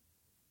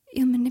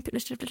 You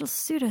manipulative little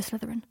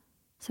pseudo-Slytherin,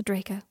 said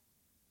Draco.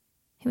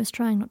 He was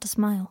trying not to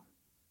smile.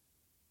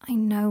 I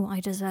know I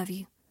deserve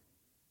you.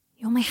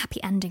 You're my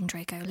happy ending,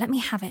 Draco. Let me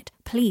have it,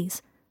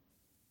 please.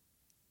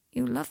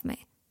 You love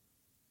me.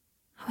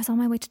 I was on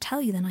my way to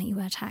tell you the night you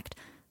were attacked.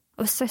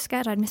 I was so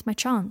scared I'd miss my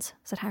chance,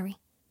 said Harry.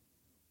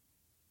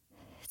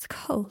 It's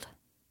cold,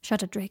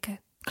 shuddered Draco,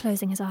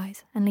 closing his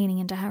eyes and leaning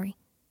into Harry.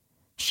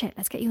 Shit,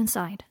 let's get you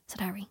inside,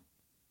 said Harry.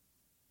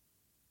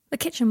 The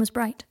kitchen was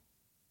bright.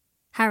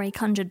 Harry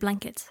conjured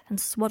blankets and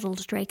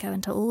swaddled Draco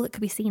until all that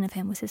could be seen of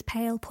him was his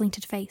pale,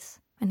 pointed face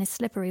and his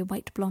slippery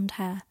white blonde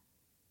hair.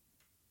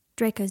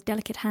 Draco's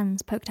delicate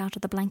hands poked out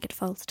of the blanket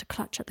folds to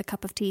clutch at the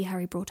cup of tea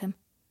Harry brought him.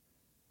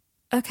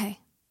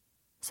 Okay,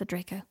 said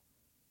Draco.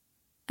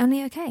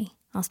 Only okay?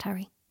 Asked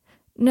Harry.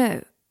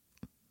 No.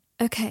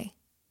 Okay.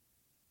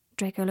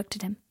 Draco looked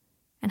at him,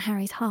 and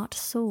Harry's heart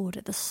soared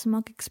at the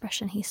smug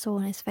expression he saw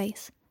on his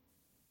face.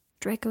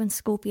 Draco and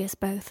Scorpius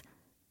both.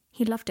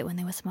 He loved it when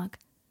they were smug.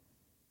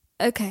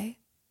 Okay,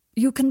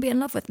 you can be in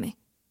love with me.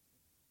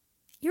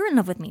 You're in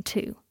love with me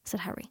too,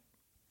 said Harry.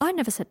 I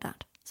never said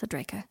that, said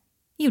Draco.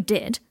 You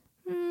did?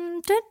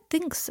 Don't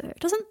think so. It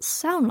doesn't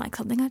sound like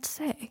something I'd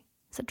say,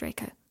 said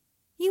Draco.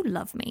 You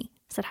love me,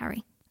 said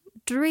Harry.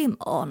 Dream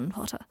on,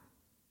 Potter.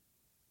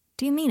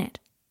 Do you mean it?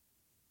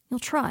 You'll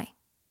try.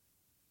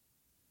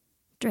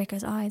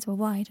 Draco's eyes were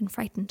wide and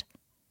frightened.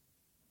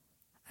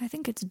 I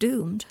think it's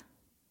doomed,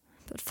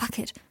 but fuck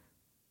it.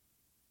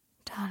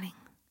 Darling,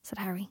 said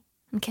Harry,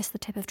 and kissed the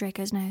tip of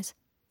Draco's nose.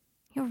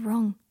 You're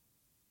wrong.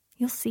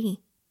 You'll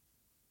see.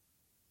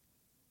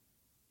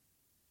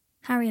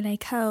 Harry lay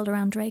curled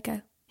around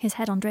Draco, his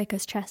head on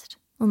Draco's chest,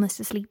 almost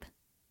asleep.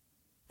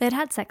 They had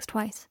had sex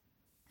twice,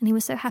 and he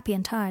was so happy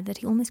and tired that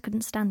he almost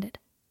couldn't stand it.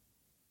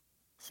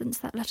 Since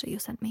that letter you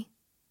sent me,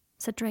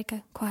 said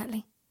Draco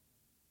quietly.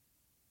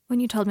 When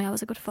you told me I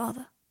was a good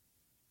father.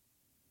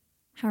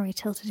 Harry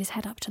tilted his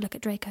head up to look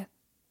at Draco.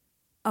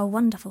 A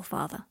wonderful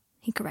father,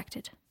 he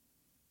corrected.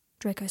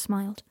 Draco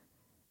smiled.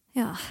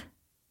 Yeah,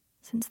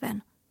 since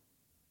then.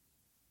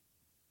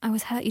 I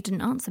was hurt you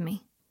didn't answer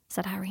me,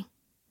 said Harry.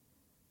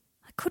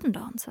 I couldn't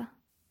answer.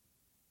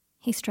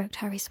 He stroked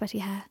Harry's sweaty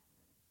hair.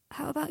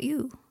 How about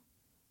you?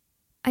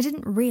 I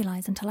didn't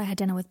realise until I had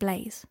dinner with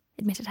Blaise,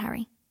 admitted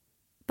Harry.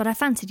 But I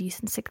fancied you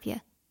since 6th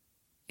year.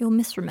 You're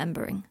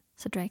misremembering,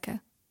 said Draco.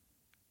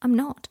 I'm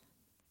not.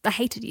 I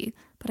hated you,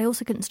 but I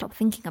also couldn't stop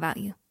thinking about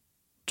you.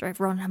 Drove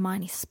Ron and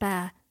Hermione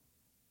spare.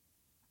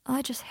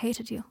 I just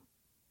hated you.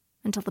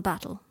 Until the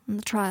battle, and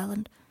the trial,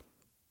 and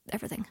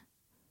everything.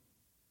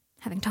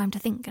 Having time to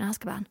think in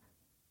Azkaban.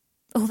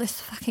 All those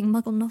fucking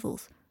Muggle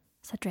novels,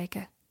 said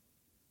Draco.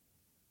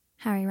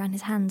 Harry ran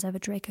his hands over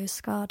Draco's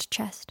scarred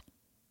chest.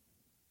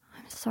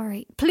 I'm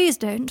sorry. Please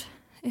don't.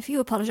 If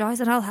you apologise,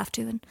 then I'll have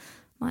to, and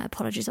my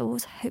apologies are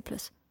always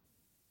hopeless.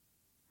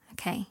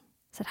 Okay,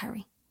 said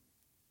Harry.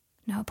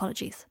 No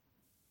apologies.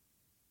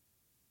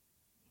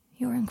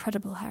 You're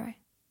incredible, Harry,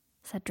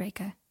 said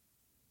Draco.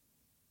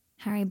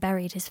 Harry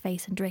buried his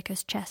face in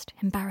Draco's chest,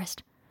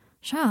 embarrassed.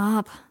 Shut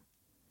up.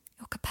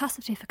 Your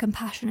capacity for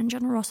compassion and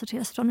generosity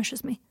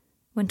astonishes me,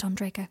 went on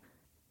Draco.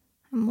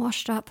 I'm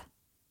washed up,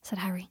 said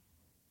Harry.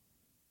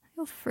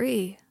 You're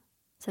free,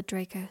 said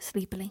Draco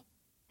sleepily,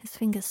 his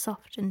fingers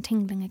soft and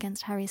tingling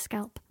against Harry's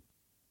scalp.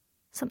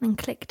 Something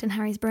clicked in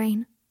Harry's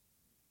brain.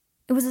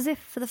 It was as if,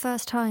 for the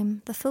first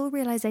time, the full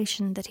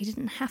realization that he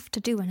didn't have to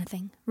do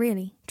anything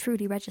really,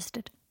 truly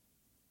registered.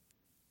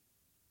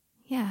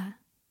 Yeah,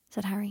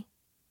 said Harry.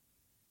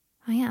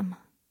 I am.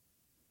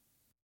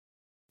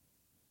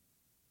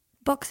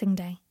 Boxing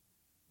Day,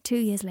 2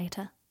 years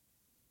later.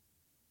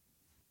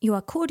 You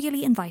are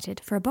cordially invited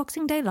for a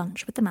Boxing Day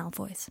lunch with the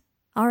Malfoys.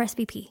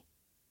 RSVP.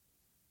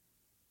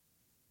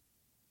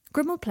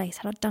 Grimmauld Place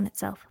had outdone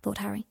itself, thought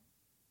Harry.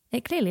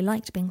 It clearly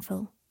liked being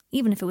full,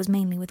 even if it was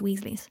mainly with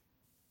Weasleys.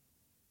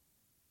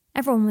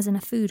 Everyone was in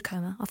a food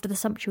coma after the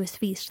sumptuous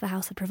feast the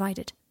house had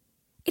provided.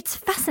 It's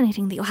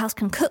fascinating that your house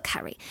can cook,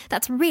 Harry.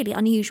 That's really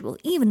unusual,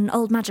 even in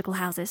old magical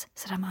houses,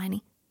 said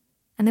Hermione.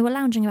 and they were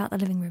lounging about the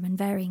living room in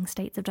varying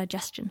states of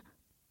digestion.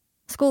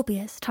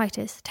 Scorpius,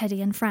 Titus,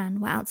 Teddy and Fran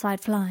were outside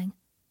flying.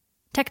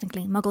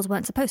 Technically, muggles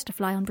weren't supposed to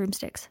fly on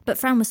broomsticks, but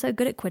Fran was so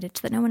good at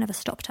Quidditch that no one ever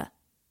stopped her.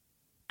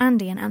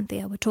 Andy and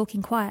Anthea were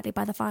talking quietly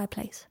by the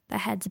fireplace, their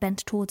heads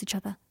bent towards each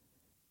other.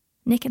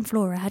 Nick and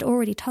Flora had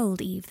already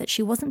told Eve that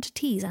she wasn't to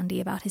tease Andy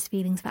about his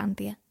feelings for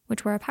Anthea,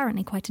 which were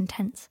apparently quite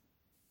intense.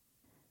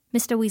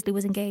 Mr. Weasley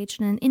was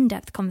engaged in an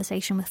in-depth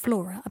conversation with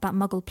Flora about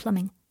muggle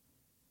plumbing.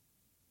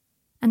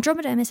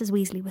 Andromeda and Mrs.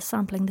 Weasley were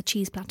sampling the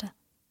cheese platter.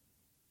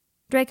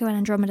 Draco and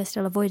Andromeda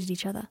still avoided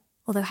each other,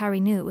 although Harry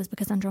knew it was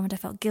because Andromeda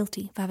felt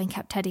guilty for having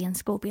kept Teddy and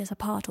Scorpius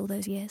apart all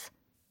those years.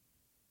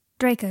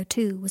 Draco,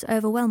 too, was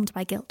overwhelmed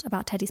by guilt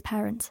about Teddy's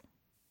parents.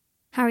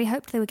 Harry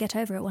hoped they would get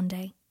over it one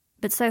day,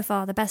 but so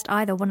far the best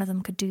either one of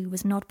them could do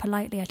was nod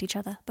politely at each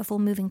other before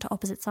moving to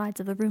opposite sides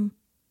of the room.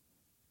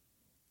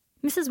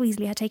 Mrs.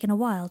 Weasley had taken a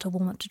while to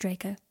warm up to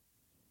Draco.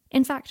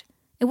 In fact,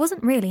 it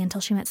wasn't really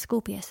until she met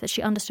Scorpius that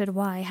she understood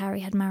why Harry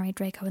had married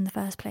Draco in the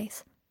first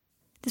place.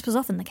 This was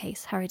often the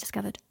case, Harry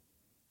discovered.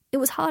 It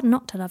was hard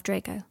not to love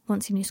Draco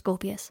once you knew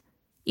Scorpius,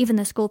 even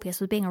though Scorpius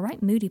was being a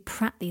right moody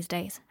prat these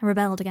days and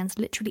rebelled against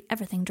literally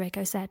everything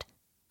Draco said.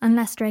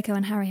 Unless Draco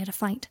and Harry had a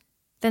fight,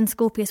 then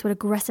Scorpius would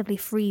aggressively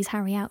freeze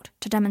Harry out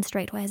to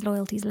demonstrate where his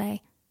loyalties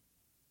lay.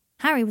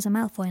 Harry was a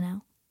Malfoy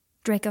now.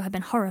 Draco had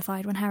been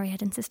horrified when Harry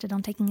had insisted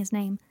on taking his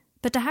name,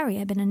 but to Harry it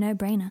had been a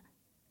no-brainer.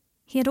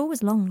 He had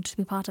always longed to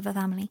be part of a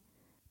family,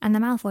 and the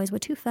Malfoys were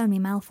too firmly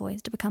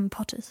Malfoys to become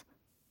Potters.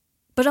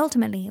 But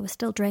ultimately it was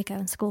still Draco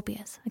and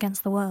Scorpius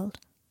against the world.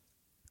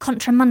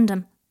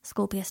 "Contramundum,"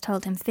 Scorpius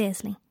told him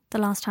fiercely the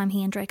last time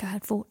he and Draco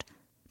had fought,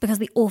 because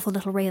the awful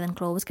little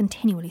Ravenclaw was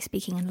continually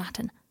speaking in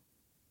Latin.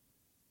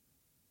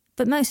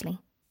 But mostly,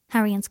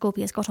 Harry and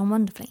Scorpius got on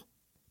wonderfully,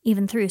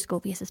 even through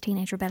Scorpius's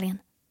teenage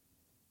rebellion.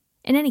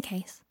 In any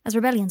case, as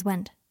rebellions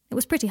went, it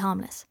was pretty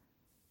harmless.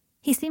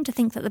 He seemed to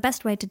think that the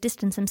best way to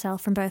distance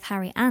himself from both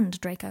Harry and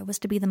Draco was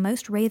to be the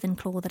most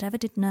Ravenclaw that ever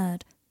did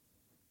nerd.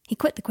 He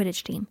quit the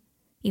Quidditch team,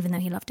 even though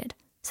he loved it,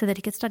 so that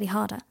he could study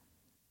harder.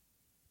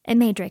 It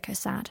made Draco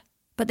sad,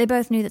 but they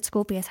both knew that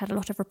Scorpius had a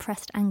lot of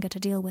repressed anger to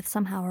deal with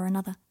somehow or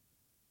another.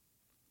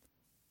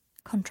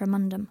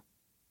 Contramundum.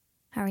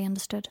 Harry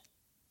understood.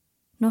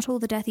 Not all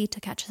the Death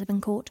Eater catchers had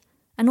been caught,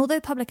 and although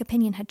public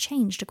opinion had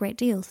changed a great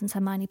deal since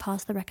Hermione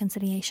passed the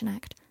Reconciliation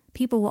Act,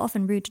 people were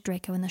often rude to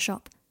Draco in the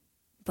shop.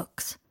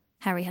 Books.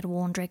 Harry had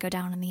worn Draco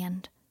down in the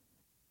end.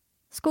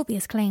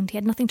 Scorpius claimed he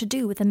had nothing to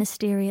do with the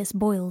mysterious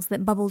boils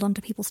that bubbled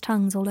onto people's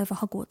tongues all over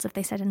Hogwarts if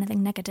they said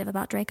anything negative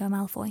about Draco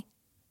Malfoy.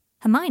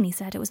 Hermione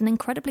said it was an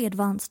incredibly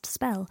advanced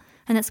spell,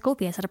 and that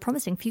Scorpius had a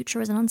promising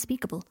future as an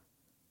unspeakable.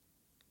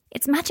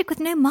 "It's magic with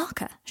no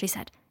marker," she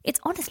said. "It's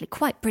honestly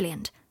quite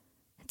brilliant."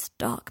 "It's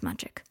dark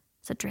magic,"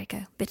 said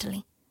Draco,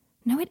 bitterly.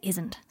 "No, it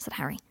isn't," said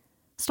Harry.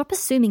 "Stop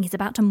assuming he's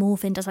about to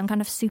morph into some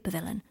kind of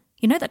supervillain.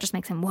 You know that just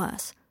makes him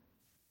worse."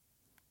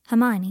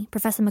 Hermione,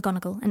 Professor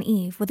McGonagall, and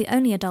Eve were the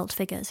only adult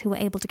figures who were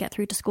able to get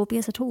through to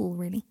Scorpius at all,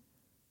 really.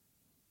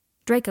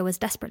 Draco was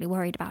desperately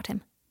worried about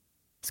him.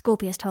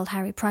 Scorpius told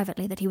Harry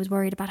privately that he was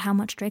worried about how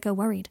much Draco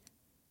worried.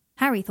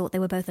 Harry thought they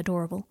were both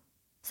adorable,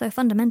 so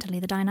fundamentally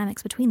the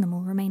dynamics between them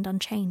all remained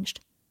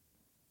unchanged.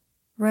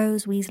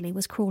 Rose Weasley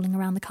was crawling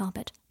around the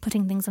carpet,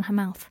 putting things in her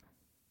mouth.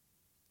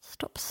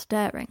 "Stop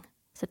staring,"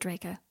 said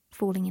Draco,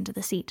 falling into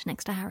the seat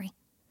next to Harry.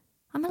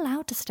 "I'm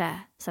allowed to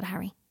stare," said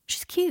Harry.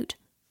 "She's cute."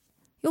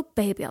 "You're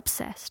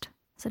baby-obsessed,"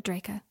 said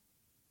Draco.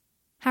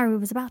 Harry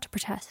was about to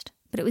protest,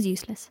 but it was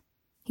useless.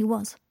 He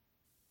was.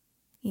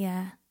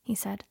 "Yeah," he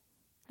said,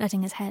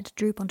 letting his head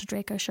droop onto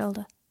Draco's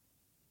shoulder.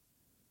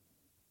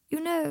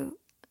 "You know,"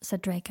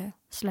 said Draco,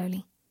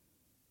 slowly,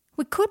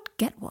 "we could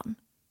get one."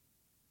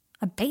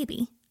 "A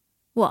baby?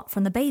 What,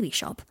 from the baby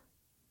shop?"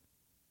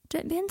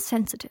 "Don't be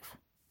insensitive.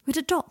 We'd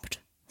adopt,"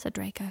 said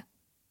Draco.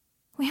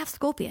 "We have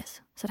Scorpius,"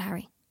 said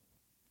Harry.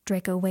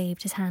 Draco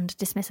waved his hand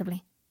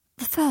dismissively.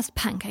 "The first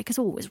pancake is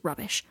always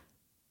rubbish."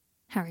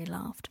 Harry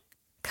laughed.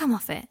 "Come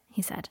off it,"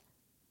 he said.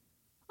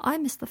 "I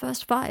missed the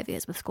first 5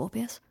 years with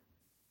Scorpius.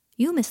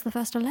 You missed the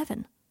first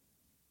 11.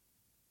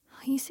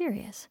 "Are you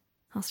serious?"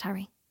 asked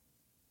Harry.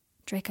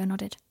 Draco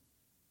nodded.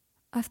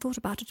 "I've thought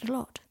about it a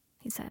lot,"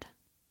 he said.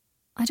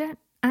 "I don't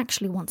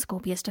actually want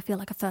Scorpius to feel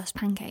like a first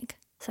pancake,"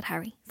 said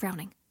Harry,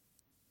 frowning.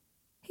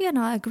 "He and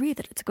I agree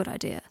that it's a good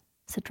idea,"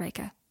 said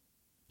Draco.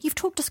 "You've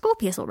talked to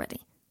Scorpius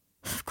already?"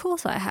 "Of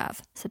course I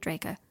have," said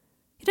Draco.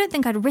 "You don't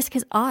think I'd risk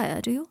his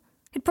ire, do you?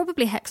 He'd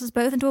probably hex us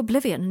both into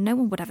oblivion and no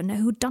one would ever know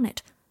who'd done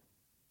it."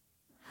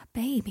 "A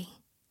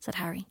baby," said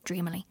Harry,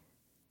 dreamily.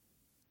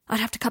 "I'd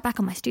have to cut back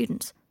on my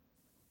students.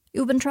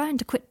 You've been trying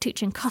to quit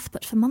teaching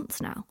Cuthbert for months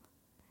now."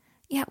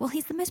 "Yeah, well,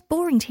 he's the most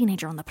boring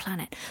teenager on the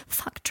planet.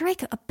 Fuck,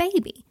 Draco, a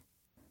baby."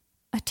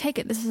 "I take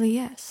it this is a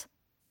yes."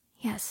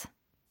 "Yes,"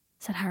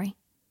 said Harry.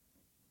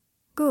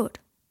 "Good,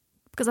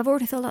 because I've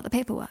already filled out the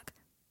paperwork.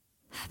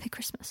 Happy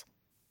Christmas."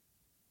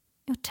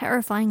 "You're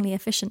terrifyingly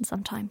efficient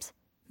sometimes,"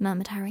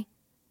 murmured Harry.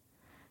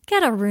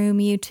 "Get a room,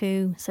 you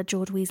two," said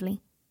George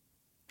Weasley.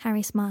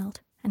 Harry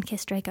smiled and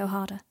kissed Draco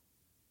harder.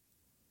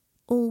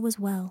 All was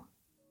well.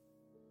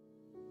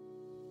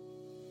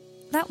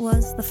 that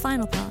was the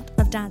final part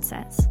of Dad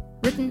Says,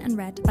 written and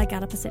read by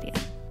Gala Placidia.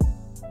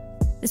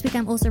 This week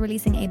I'm also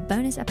releasing a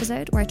bonus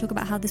episode where I talk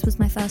about how this was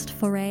my first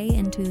foray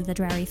into the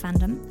Drarry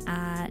fandom,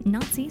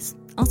 Nazis,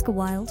 Oscar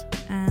Wilde,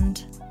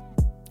 and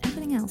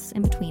everything else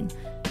in between.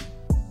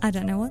 I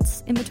don't know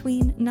what's in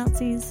between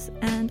Nazis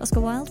and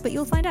Oscar Wilde, but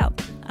you'll find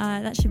out.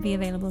 That should be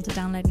available to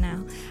download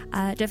now.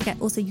 Don't forget,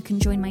 also, you can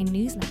join my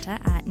newsletter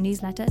at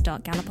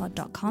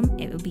newsletter.gallapod.com.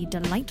 It would be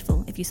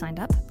delightful if you signed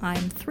up.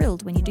 I'm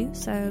thrilled when you do,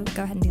 so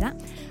go ahead and do that.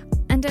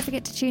 And don't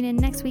forget to tune in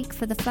next week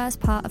for the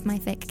first part of my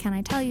fic, Can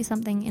I Tell You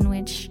Something?, in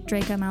which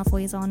Draco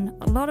Malfoy is on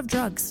a lot of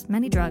drugs,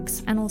 many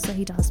drugs, and also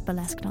he does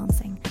burlesque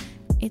dancing.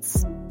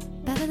 It's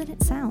better than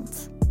it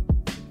sounds.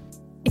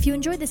 If you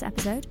enjoyed this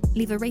episode,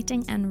 leave a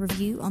rating and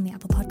review on the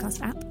Apple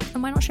Podcast app,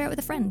 and why not share it with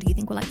a friend who you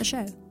think will like the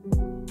show?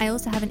 I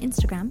also have an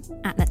Instagram,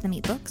 at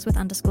 @LetThemEatBooks, with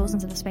underscores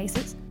instead of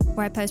spaces,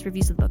 where I post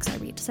reviews of the books I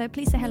read, so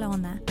please say hello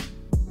on there.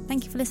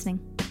 Thank you for listening.